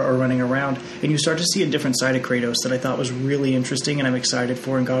Pandora are running around, and you start to see a different side of Kratos that I thought was really interesting, and I'm excited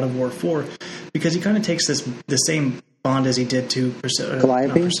for in God of War 4, because he kind of takes the same bond as he did to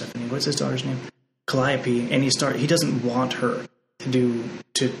Calliope. What's his daughter's name? Calliope, and he doesn't want her to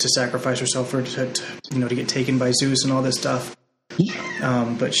sacrifice herself for to get taken by Zeus and all this stuff.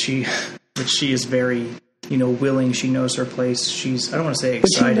 But she is very willing. She knows her place. I don't want to say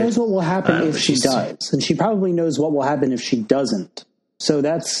excited. But she knows what will happen if she does, and she probably knows what will happen if she doesn't. So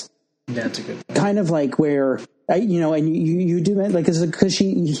that's a good thing. Kind of like where and you do it like because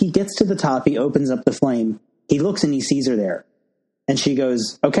he gets to the top, he opens up the flame, he looks and he sees her there, and she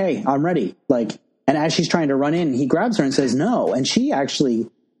goes, "Okay, I'm ready." Like, and as she's trying to run in, he grabs her and says no, and she actually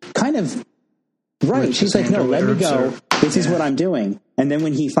kind of she's like, "No, let me go. This is what I'm doing." And then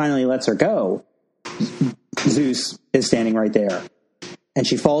when he finally lets her go, Zeus is standing right there, and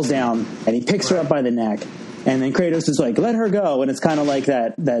she falls down, and he picks her up by the neck, and then Kratos is like, "Let her go," and it's kind of like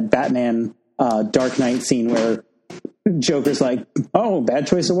that Batman Dark Knight scene where Joker's like, "Oh, bad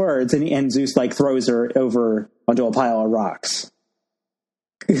choice of words," and Zeus like throws her over onto a pile of rocks.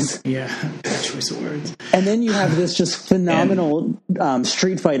 Yeah, bad choice of words. And then you have this just phenomenal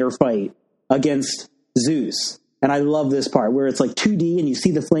Street Fighter fight against Zeus. And I love this part where it's like 2D and you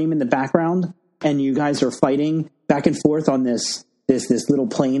see the flame in the background and you guys are fighting back and forth on this little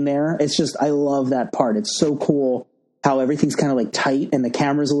plane there. It's just, I love that part. It's so cool how everything's kind of like tight and the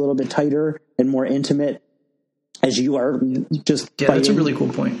camera's a little bit tighter and more intimate as you are just fighting. That's a really cool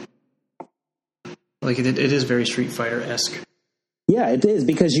point. Like it is very Street Fighter-esque. Yeah, it is,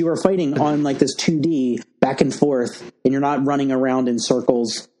 because you are fighting on like this 2D back and forth and you're not running around in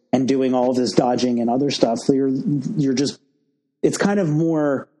circles and doing all of this dodging and other stuff. So you're just, it's kind of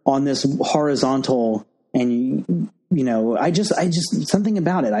more on this horizontal, and I just something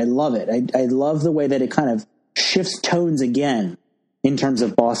about it. I love it. I love the way that it kind of shifts tones again in terms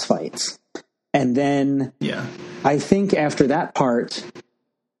of boss fights. And then I think after that part,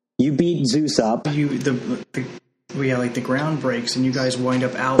 you beat Zeus up. Like the ground breaks and you guys wind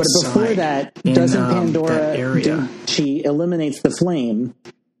up outside. But before that, doesn't Pandora she eliminates the flame,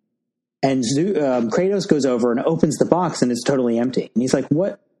 and Kratos goes over and opens the box and it's totally empty. And he's like,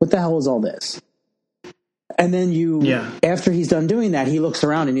 what the hell is all this? And then after he's done doing that, he looks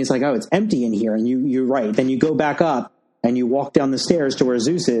around and he's like, oh, it's empty in here. And you're right. Then you go back up and you walk down the stairs to where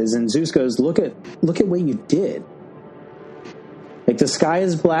Zeus is, and Zeus goes, look at what you did. Like the sky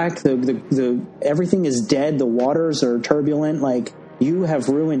is black, the everything is dead, the waters are turbulent, like you have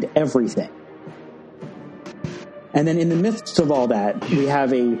ruined everything. And then in the midst of all that, we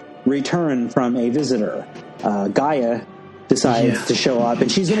have a return from a visitor. Gaia decides to show up,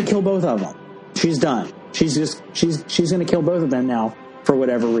 and she's going to kill both of them. She's done. She's going to kill both of them now for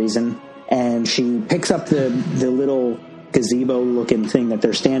whatever reason. And she picks up the little gazebo looking thing that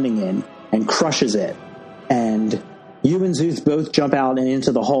they're standing in and crushes it. And you and Zeus both jump out and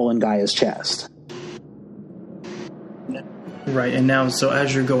into the hole in Gaia's chest. Right, and now, so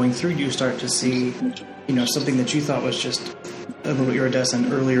as you're going through, you start to see, something that you thought was just a little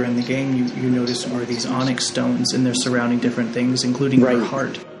iridescent earlier in the game. You notice are these onyx stones, and they're surrounding different things, including your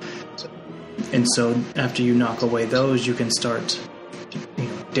heart. And so after you knock away those, you can start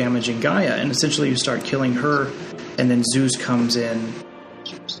damaging Gaia, and essentially you start killing her, and then Zeus comes in,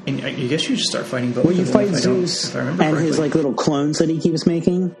 and I guess you just start fighting both. Well, you fight Zeus and correctly. His little clones that he keeps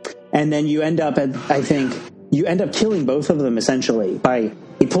making, and then you end up killing both of them essentially by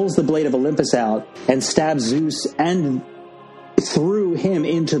he pulls the blade of Olympus out and stabs Zeus and threw him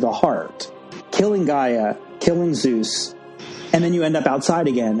into the heart, killing Gaia, killing Zeus. And then you end up outside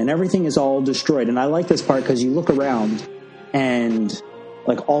again, and everything is all destroyed. And I like this part because you look around, and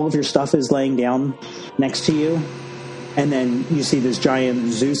all of your stuff is laying down next to you, and then you see this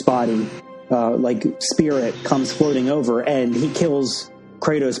giant Zeus body, spirit, comes floating over, and he kills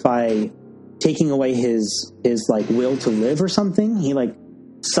Kratos by taking away his will to live or something. He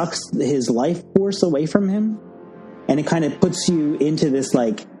sucks his life force away from him, and it kind of puts you into this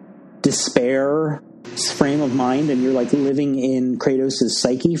despair frame of mind, and you're living in Kratos'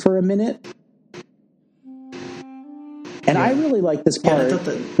 psyche for a minute. And I really like this part,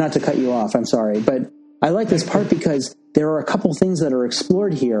 not to cut you off, I'm sorry, but I like this part because there are a couple things that are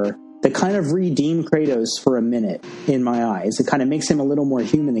explored here that kind of redeem Kratos for a minute in my eyes. It kind of makes him a little more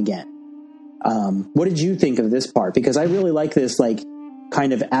human again. What did you think of this part? Because I really like this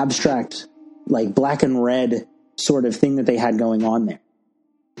kind of abstract, black and red sort of thing that they had going on there.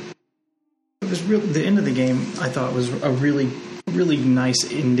 The end of the game, I thought, was a really, really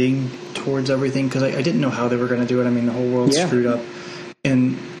nice ending towards everything, because I didn't know how they were going to do it. I mean, the whole world's screwed up.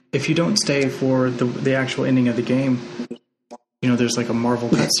 And if you don't stay for the actual ending of the game, there's a Marvel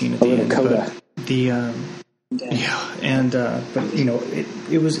cutscene at the end. Coda.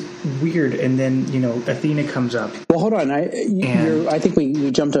 It was weird. And then, Athena comes up. Well, hold on. I think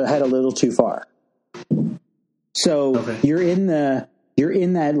we jumped ahead a little too far. So you're in that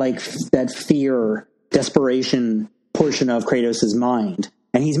that fear, desperation portion of Kratos' mind,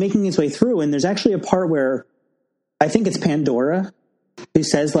 and he's making his way through. And there's actually a part where I think it's Pandora who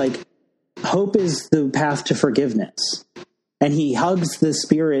says hope is the path to forgiveness, and he hugs the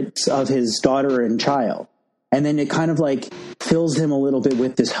spirits of his daughter and child, and then it kind of fills him a little bit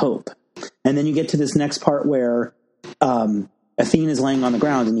with this hope. And then you get to this next part where Athena is laying on the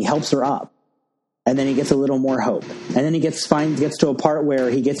ground, and he helps her up. And then he gets a little more hope. And then he gets to a part where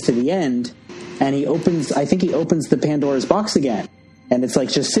he gets to the end, and he opens the Pandora's box again. And it's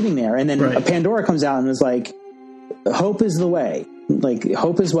just sitting there. And then Pandora comes out and is hope is the way.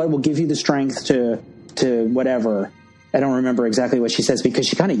 Hope is what will give you the strength to whatever. I don't remember exactly what she says, because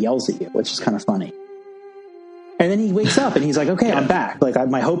she kind of yells at you, which is kind of funny. And then he wakes up and he's okay, I'm back.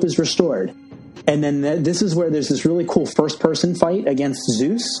 My hope is restored. And then this is where there's this really cool first-person fight against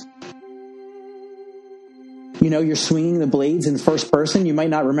Zeus. You're swinging the blades in first person. You might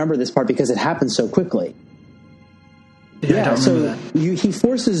not remember this part because it happens so quickly. Yeah, so he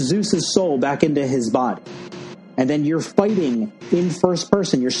forces Zeus's soul back into his body. And then you're fighting in first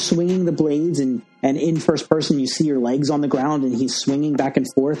person. You're swinging the blades, and in first person you see your legs on the ground, and he's swinging back and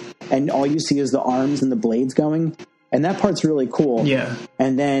forth, and all you see is the arms and the blades going. And that part's really cool. Yeah.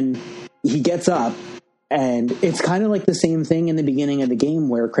 And then he gets up, and it's kind of the same thing in the beginning of the game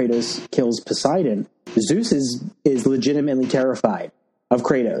where Kratos kills Poseidon. Zeus is legitimately terrified of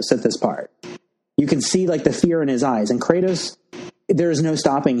Kratos at this part. You can see the fear in his eyes, and Kratos, there is no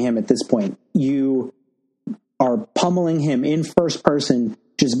stopping him at this point. You are pummeling him in first person,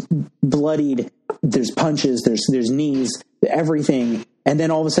 just bloodied. There's punches, there's knees, everything. And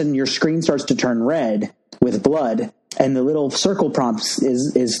then all of a sudden your screen starts to turn red with blood, and the little circle prompt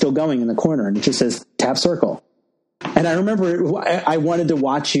is still going in the corner, and it just says tap circle. And I remember I wanted to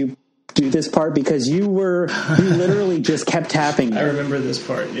watch you do this part because you literally just kept tapping. I remember this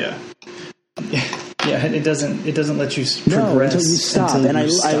part. Yeah. Yeah, and it doesn't let you progress until you stop.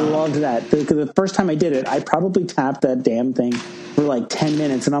 I loved that. The first time I did it, I probably tapped that damn thing for 10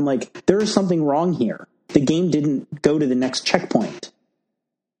 minutes, and I'm there's something wrong here. The game didn't go to the next checkpoint.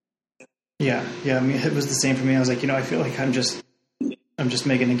 Yeah. I mean, it was the same for me. I was I feel like I'm just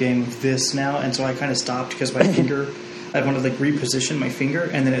making a game of this now, and so I kind of stopped because my finger. I wanted to reposition my finger,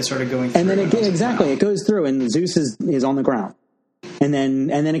 and then it started going through. And then it goes through, and Zeus is on the ground. And then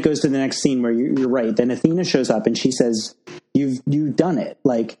it goes to the next scene where you're right. Then Athena shows up, and she says, "You've done it.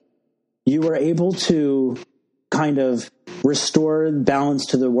 You were able to kind of restore balance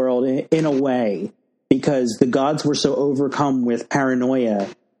to the world in a way, because the gods were so overcome with paranoia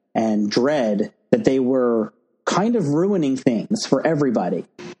and dread that they were kind of ruining things for everybody.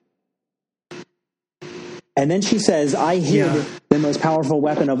 And then she says, I hid the most powerful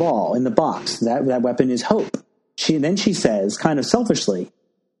weapon of all in the box. That weapon is hope. Then she says, kind of selfishly,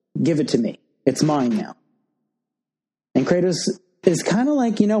 give it to me. It's mine now. And Kratos is kind of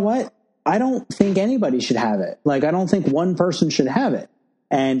like, you know what? I don't think anybody should have it. Like, I don't think one person should have it.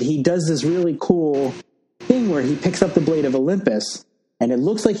 And he does this really cool thing where he picks up the Blade of Olympus, and it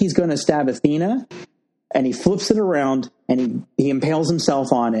looks like he's going to stab Athena, and he flips it around, and he impales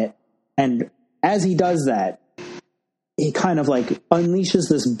himself on it. And as he does that, he kind of like unleashes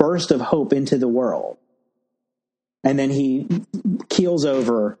this burst of hope into the world. And then he keels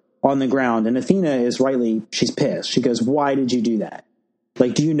over on the ground, and Athena is she's pissed. She goes, why did you do that?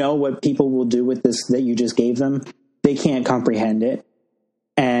 Like, do you know what people will do with this that you just gave them? They can't comprehend it.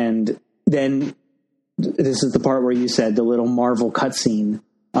 And then this is the part where you said the little Marvel cutscene.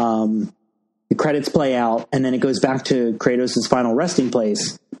 The credits play out, and then it goes back to Kratos' final resting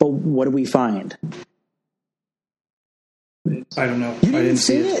place. But what do we find? I don't know. You didn't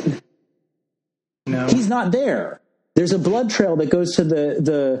see it? No. He's not there. There's a blood trail that goes to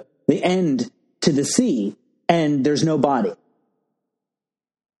the end to the sea, and there's no body.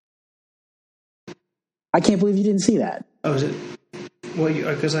 I can't believe you didn't see that. Oh, is it? Well,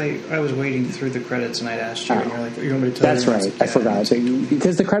 because I was waiting through the credits and I'd asked you, and you're like, you want me to tell That's you? right. I forgot.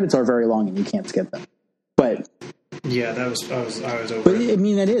 Because the credits are very long and you can't skip them. But yeah, I was over. But I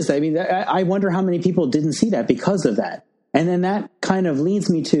mean, that is. I mean, I wonder how many people didn't see that because of that. And then that kind of leads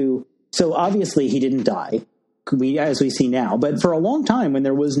me to. So obviously he didn't die, as we see now. But for a long time, when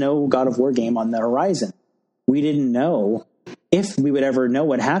there was no God of War game on the horizon, we didn't know if we would ever know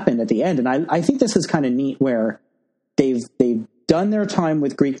what happened at the end. And I think this is kind of neat, where they've done their time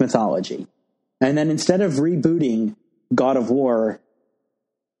with Greek mythology, and then instead of rebooting God of War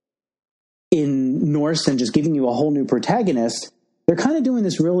in Norse and just giving you a whole new protagonist, they're kind of doing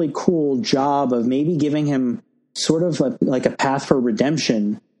this really cool job of maybe giving him sort of like a path for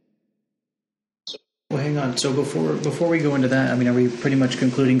redemption. Well, hang on. So before we go into that, I mean, are we pretty much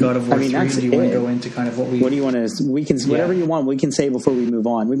concluding God of War 3? Do you want to go into kind of what do you want to? We can whatever you want. We can say before we move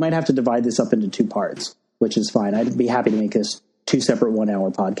on. We might have to divide this up into two parts, which is fine. I'd be happy to make this two separate 1 hour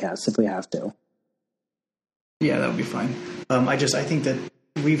podcasts if we have to. Yeah, that would be fine. I think that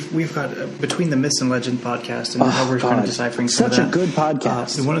we've got between the Myths and Legend podcast and how we're kind of deciphering such a good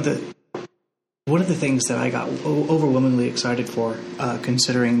podcast. One of the things that I got overwhelmingly excited for,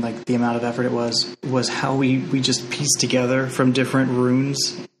 considering like the amount of effort it was how we just pieced together from different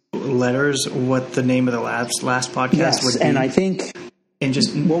runes, letters, what the name of the last podcast would be. And I think, and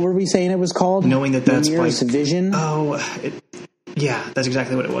just what were we saying it was called? Knowing that's like vision. Yeah, that's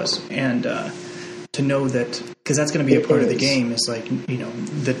exactly what it was. And to know that, because that's going to be a part of the game, is like, you know,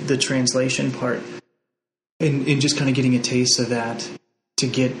 the translation part, and just kind of getting a taste of that to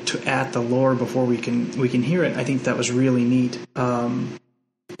get at the lore before we can hear it. I think that was really neat. And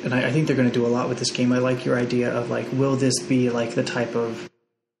I think they're going to do a lot with this game. I like your idea of like, will this be like the type of,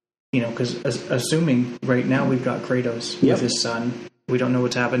 you know, because assuming right now we've got Kratos with his son, we don't know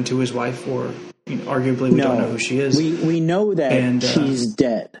what's happened to his wife, or arguably we don't know who she is. We know that she's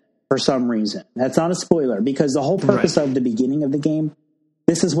dead for some reason. That's not a spoiler, because the whole purpose of the beginning of the game,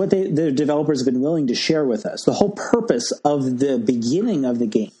 this is what the developers have been willing to share with us. The whole purpose of the beginning of the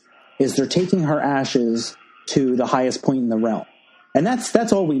game is they're taking her ashes to the highest point in the realm. And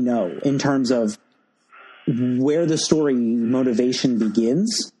that's all we know in terms of where the story motivation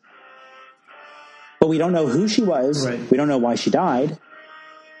begins. But we don't know who she was. Right. We don't know why she died.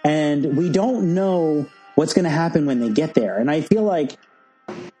 And we don't know what's going to happen when they get there. And I feel like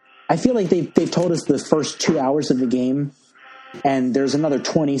they've told us the first 2 hours of the game, and there's another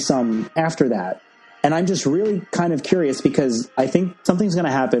 20-some after that. And I'm just really kind of curious, because I think something's going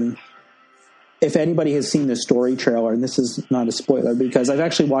to happen. If anybody has seen the story trailer, and this is not a spoiler, because I've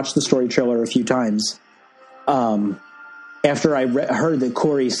actually watched the story trailer a few times, after I heard that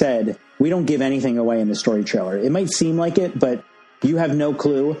Corey said, we don't give anything away in the story trailer. It might seem like it, but you have no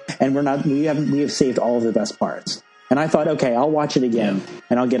clue, and we have saved all of the best parts. And I thought, okay, I'll watch it again,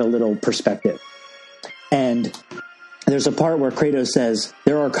 and I'll get a little perspective. And there's a part where Kratos says,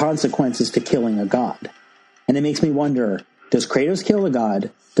 there are consequences to killing a god. And it makes me wonder, does Kratos kill a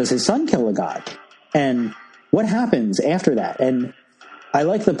god? Does his son kill a god? And what happens after that? And I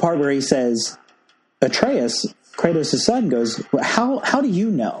like the part where he says, Atreus, Kratos' son, goes, how do you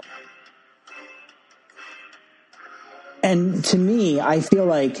know? And to me, I feel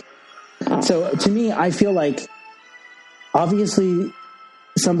like obviously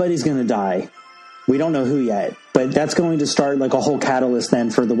somebody's going to die. We don't know who yet, but that's going to start like a whole catalyst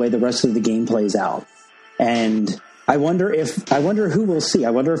then for the way the rest of the game plays out. And I wonder who we'll see.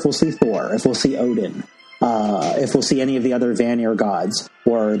 I wonder if we'll see Thor, if we'll see Odin, if we'll see any of the other Vanir gods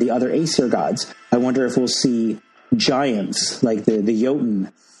or the other Aesir gods. I wonder if we'll see giants like the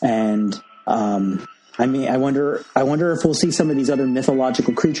Jotun, and I wonder if we'll see some of these other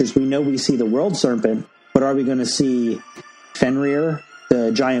mythological creatures. We know we see the world serpent, but are we going to see Fenrir,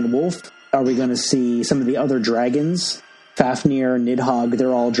 the giant wolf? Are we going to see some of the other dragons? Fafnir, Nidhogg,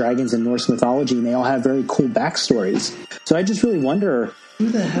 they're all dragons in Norse mythology, and they all have very cool backstories. So I just really wonder... Who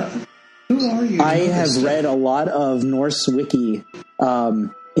the hell? Who are you? I have read a lot of Norse wiki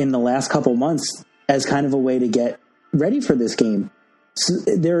in the last couple months as kind of a way to get ready for this game. So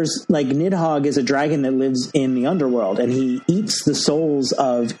there's, like, Nidhogg is a dragon that lives in the underworld, and he eats the souls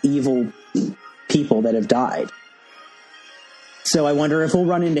of evil people that have died. So I wonder if we'll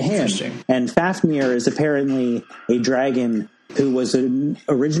run into him. And Fafnir is apparently a dragon who was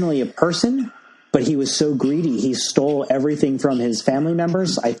originally a person, but he was so greedy he stole everything from his family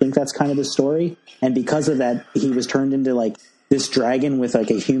members. I think that's kind of the story. And because of that, he was turned into like this dragon with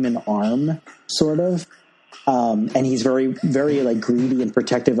like a human arm, sort of. And he's very, very like greedy and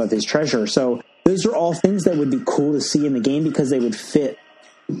protective of his treasure. So those are all things that would be cool to see in the game because they would fit.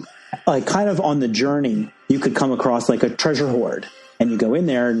 Like kind of on the journey, you could come across like a treasure hoard, and you go in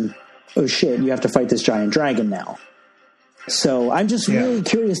there, and oh shit, you have to fight this giant dragon now. So I'm just really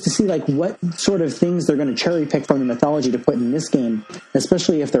curious to see like what sort of things they're going to cherry pick from the mythology to put in this game,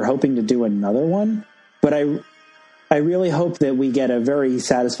 especially if they're hoping to do another one. But I really hope that we get a very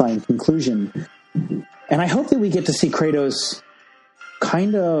satisfying conclusion, and I hope that we get to see Kratos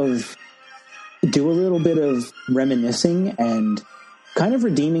kind of do a little bit of reminiscing and kind of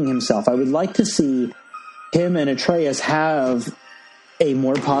redeeming himself. I would like to see him and Atreus have a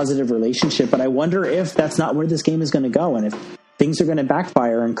more positive relationship, but I wonder if that's not where this game is going to go, and if things are going to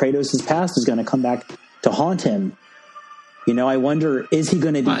backfire and Kratos' past is going to come back to haunt him. You know, I wonder, is he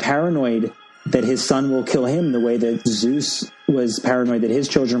going to be paranoid that his son will kill him the way that Zeus was paranoid that his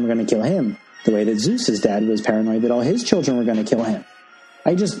children were going to kill him, the way that Zeus's dad was paranoid that all his children were going to kill him?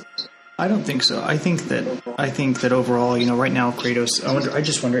 I don't think so. I think that overall, you know, right now Kratos, I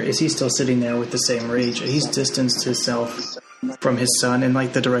just wonder, is he still sitting there with the same rage? He's distanced himself from his son, and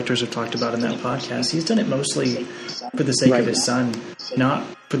like the directors have talked about in that podcast, he's done it mostly for the sake of his son, not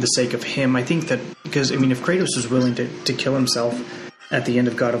for the sake of him. I think that because, I mean, if Kratos was willing to kill himself at the end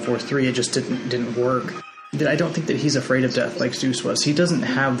of God of War 3, it just didn't work. I don't think that he's afraid of death like Zeus was. He doesn't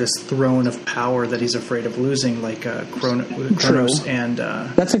have this throne of power that he's afraid of losing like Kronos and...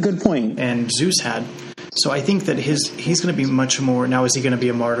 That's a good point. And Zeus had. So I think that he's going to be much more... Now, is he going to be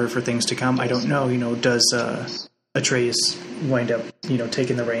a martyr for things to come? I don't know. You know, does Atreus wind up, you know,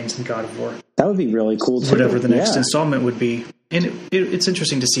 taking the reins in God of War? That would be really cool, too. Whatever the next installment would be. And it's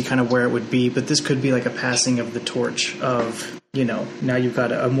interesting to see kind of where it would be, but this could be like a passing of the torch of, you know, now you've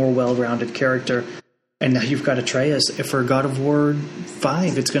got a more well-rounded character. And now you've got Atreus. For God of War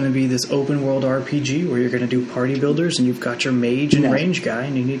 5, it's going to be this open world RPG where you're going to do party builders, and you've got your mage and range guy,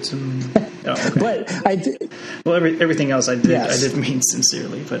 and you need some. Oh, okay. But everything else I did mean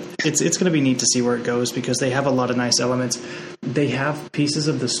sincerely, but it's going to be neat to see where it goes because they have a lot of nice elements. They have pieces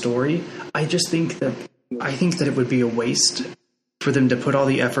of the story. I think that it would be a waste for them to put all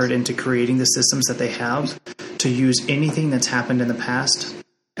the effort into creating the systems that they have to use anything that's happened in the past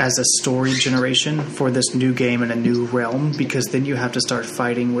as a story generation for this new game in a new realm, because then you have to start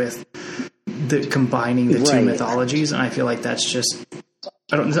fighting with combining the two mythologies, and I feel like that's just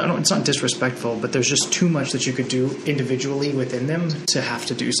it's not disrespectful, but there's just too much that you could do individually within them to have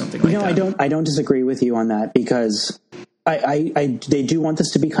to do something like that. I don't disagree with you on that, because they do want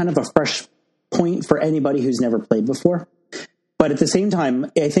this to be kind of a fresh point for anybody who's never played before, but at the same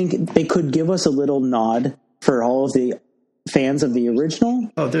time, I think they could give us a little nod for all of the fans of the original.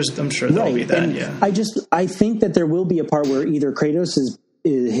 Oh, I'm sure there'll be that. And I think that there will be a part where either Kratos'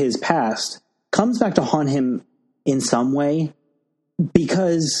 his past comes back to haunt him in some way,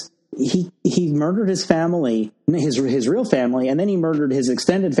 because he murdered his family, his real family, and then he murdered his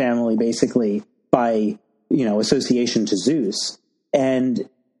extended family basically by, you know, association to Zeus, and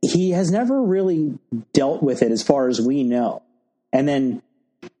he has never really dealt with it as far as we know. And then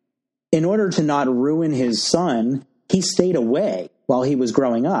in order to not ruin his son, he stayed away while he was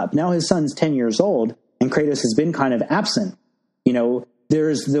growing up. Now his son's 10 years old, and Kratos has been kind of absent. You know,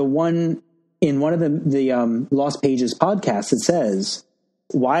 there's the one in one of the Lost Pages podcasts that says,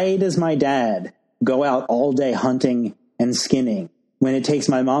 "Why does my dad go out all day hunting and skinning when it takes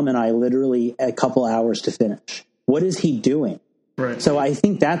my mom and I literally a couple hours to finish? What is he doing?" Right. So I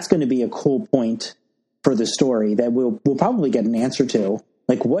think that's going to be a cool point for the story that we'll probably get an answer to.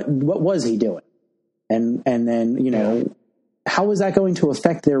 Like, what was he doing? and then, you know, how is that going to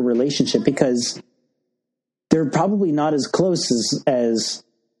affect their relationship? Because they're probably not as close as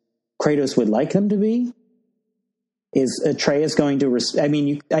Kratos would like them to be. Is Atreus going to,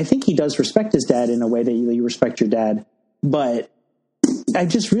 I think he does respect his dad in a way that you respect your dad, but I'm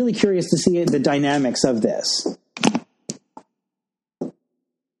just really curious to see the dynamics of this.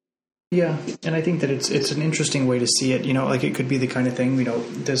 Yeah, and I think that it's an interesting way to see it. You know, like it could be the kind of thing, you know,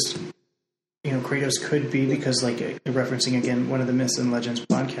 this, you know, Kratos could be, because like referencing again one of the Myths and Legends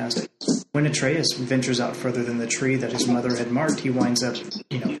podcast, when Atreus ventures out further than the tree that his mother had marked, he winds up,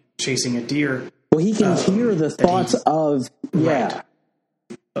 you know, chasing a deer. Well, he can hear the thoughts of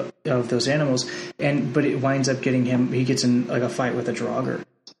those animals, but it winds up getting him. He gets in like a fight with a Draugr,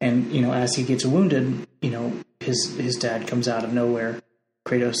 and you know, as he gets wounded, you know, his dad comes out of nowhere,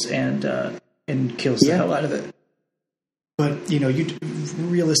 Kratos, and kills the hell out of it. But you know, you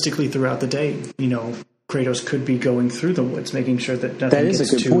realistically throughout the day, you know, Kratos could be going through the woods, making sure that nothing gets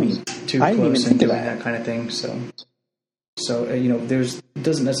too close and doing that kind of thing. So you know,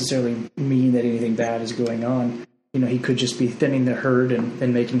 doesn't necessarily mean that anything bad is going on. You know, he could just be thinning the herd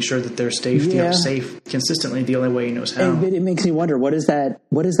and making sure that they're safe consistently. The only way he knows how. But it makes me wonder, what is that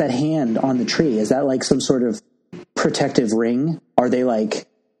hand on the tree? Is that like some sort of protective ring? Are they like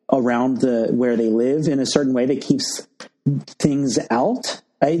around where they live in a certain way that keeps things out?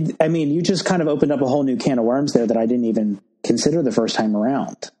 I mean, you just kind of opened up a whole new can of worms there that I didn't even consider the first time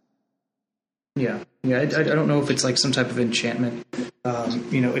around. Yeah. I don't know if it's like some type of enchantment.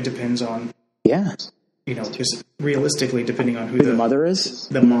 You know, it depends on. Yeah. You know, because realistically, depending on who the mother is,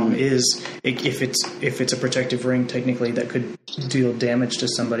 the mom is, if it's a protective ring, technically that could deal damage to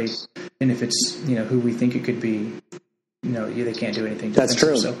somebody, and if it's, you know, who we think it could be, you know, they can't do anything. That's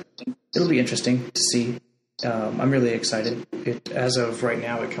true. So it'll be interesting to see. I'm really excited. As of right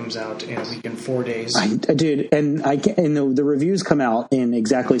now, it comes out in a week and 4 days. Dude, and the reviews come out in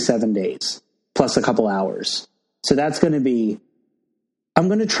exactly 7 days plus a couple hours. So that's going to be. I'm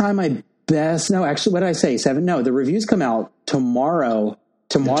going to try my best. No, actually, what did I say? 7? No, the reviews come out tomorrow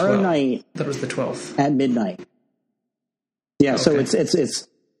night. That was the 12th at midnight. Yeah, okay. So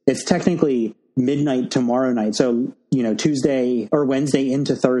it's technically midnight tomorrow night. So, you know, Tuesday or Wednesday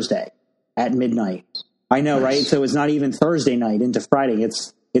into Thursday at midnight. I know, nice. Right? So it's not even Thursday night into Friday.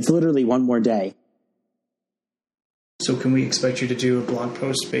 It's literally one more day. So can we expect you to do a blog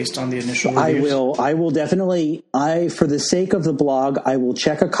post based on the initial reviews? I will definitely, for the sake of the blog, I will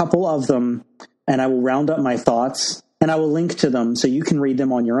check a couple of them and I will round up my thoughts and I will link to them so you can read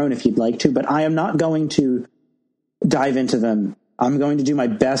them on your own if you'd like to, but I am not going to dive into them. I'm going to do my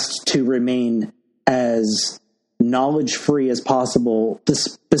best to remain as knowledge-free as possible,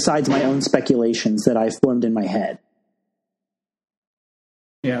 besides my own speculations that I've formed in my head.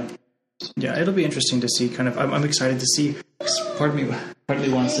 Yeah, it'll be interesting to see. Kind of, I'm excited to see. Part of me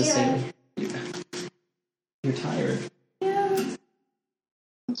wants to say, "You're tired." Yeah.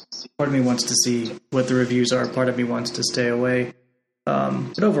 Part of me wants to see what the reviews are. Part of me wants to stay away.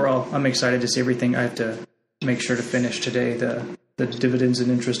 But overall, I'm excited to see everything. I have to make sure to finish today the dividends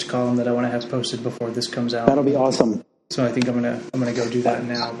and interest column that I want to have posted before this comes out. That'll be awesome. So I think I'm gonna go do that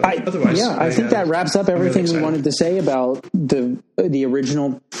now. But otherwise, I think that wraps up everything we wanted to say about the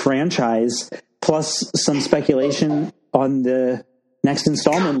original franchise, plus some speculation on the next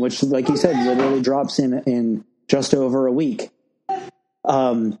installment, which, like you said, literally drops in just over a week.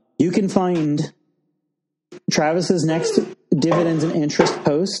 You can find Travis's next dividends and interest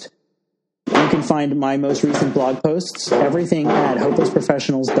post. You can find my most recent blog posts, everything at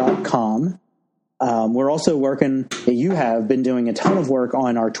hopelessprofessionals.com. We're also you have been doing a ton of work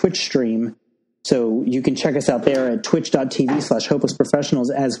on our Twitch stream, so you can check us out there at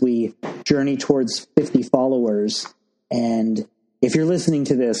twitch.tv/hopelessprofessionals as we journey towards 50 followers. And if you're listening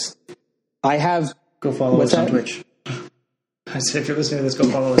to this, go follow us on Twitch. I said, if you're listening to this, go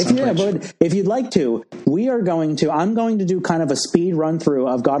follow us on Twitch. But if you'd like to, I'm going to do kind of a speed run through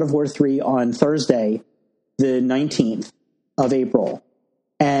of God of War 3 on Thursday, the 19th of April.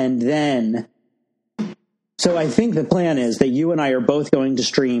 And then, so I think the plan is that you and I are both going to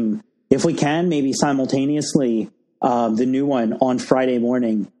stream, if we can, maybe simultaneously, the new one on Friday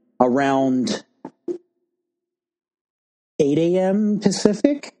morning around 8 a.m.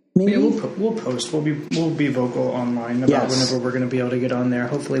 Pacific. Maybe? Yeah, we'll post. We'll be vocal online about whenever we're going to be able to get on there.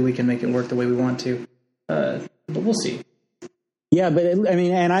 Hopefully, we can make it work the way we want to. But we'll see. Yeah, but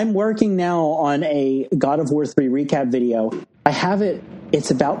and I'm working now on a God of War 3 recap video. I have it. It's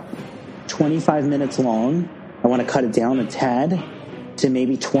about 25 minutes long. I want to cut it down a tad to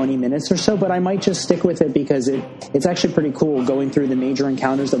maybe 20 minutes or so, but I might just stick with it because it's actually pretty cool going through the major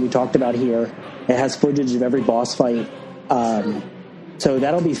encounters that we talked about here. It has footage of every boss fight. So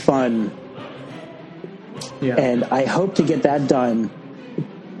that'll be fun. Yeah. And I hope to get that done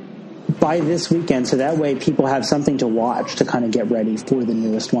by this weekend, so that way people have something to watch to kind of get ready for the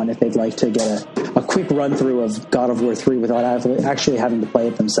newest one if they'd like to get a quick run-through of God of War 3 without actually having to play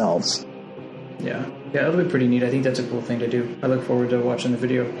it themselves. Yeah, it'll be pretty neat. I think that's a cool thing to do. I look forward to watching the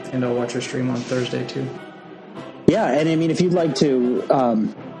video, and I'll watch your stream on Thursday, too. Yeah, and I mean, if you'd like to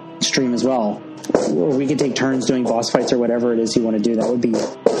stream as well, or we could take turns doing boss fights or whatever it is you want to do, that would be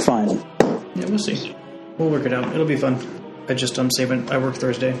fun. Yeah, we'll see. We'll work it out. It'll be fun. I work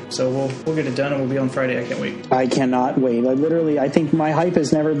Thursday, so we'll get it done, and we'll be on Friday. I can't wait. I cannot wait. I think my hype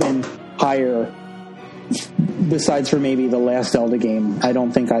has never been higher, besides for maybe the last Zelda game. I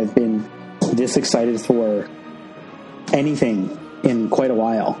don't think I've been this excited for anything in quite a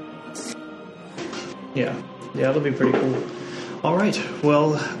while. Yeah, it'll be pretty cool. All right,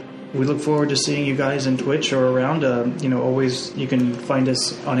 well, we look forward to seeing you guys in Twitch or around. Always you can find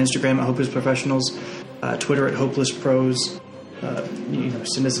us on Instagram at Hopeless Professionals, Twitter at Hopeless Pros.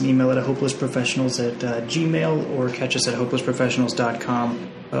 Send us an email at hopelessprofessionals at gmail, or catch us at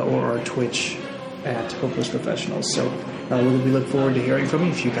hopelessprofessionals.com, or our Twitch at Hopeless Professionals. So we look forward to hearing from you.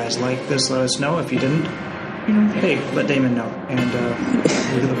 If you guys like this, let us know. If you didn't, hey, let Damon know. And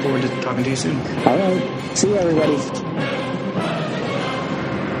we look forward to talking to you soon. All right. See you, everybody.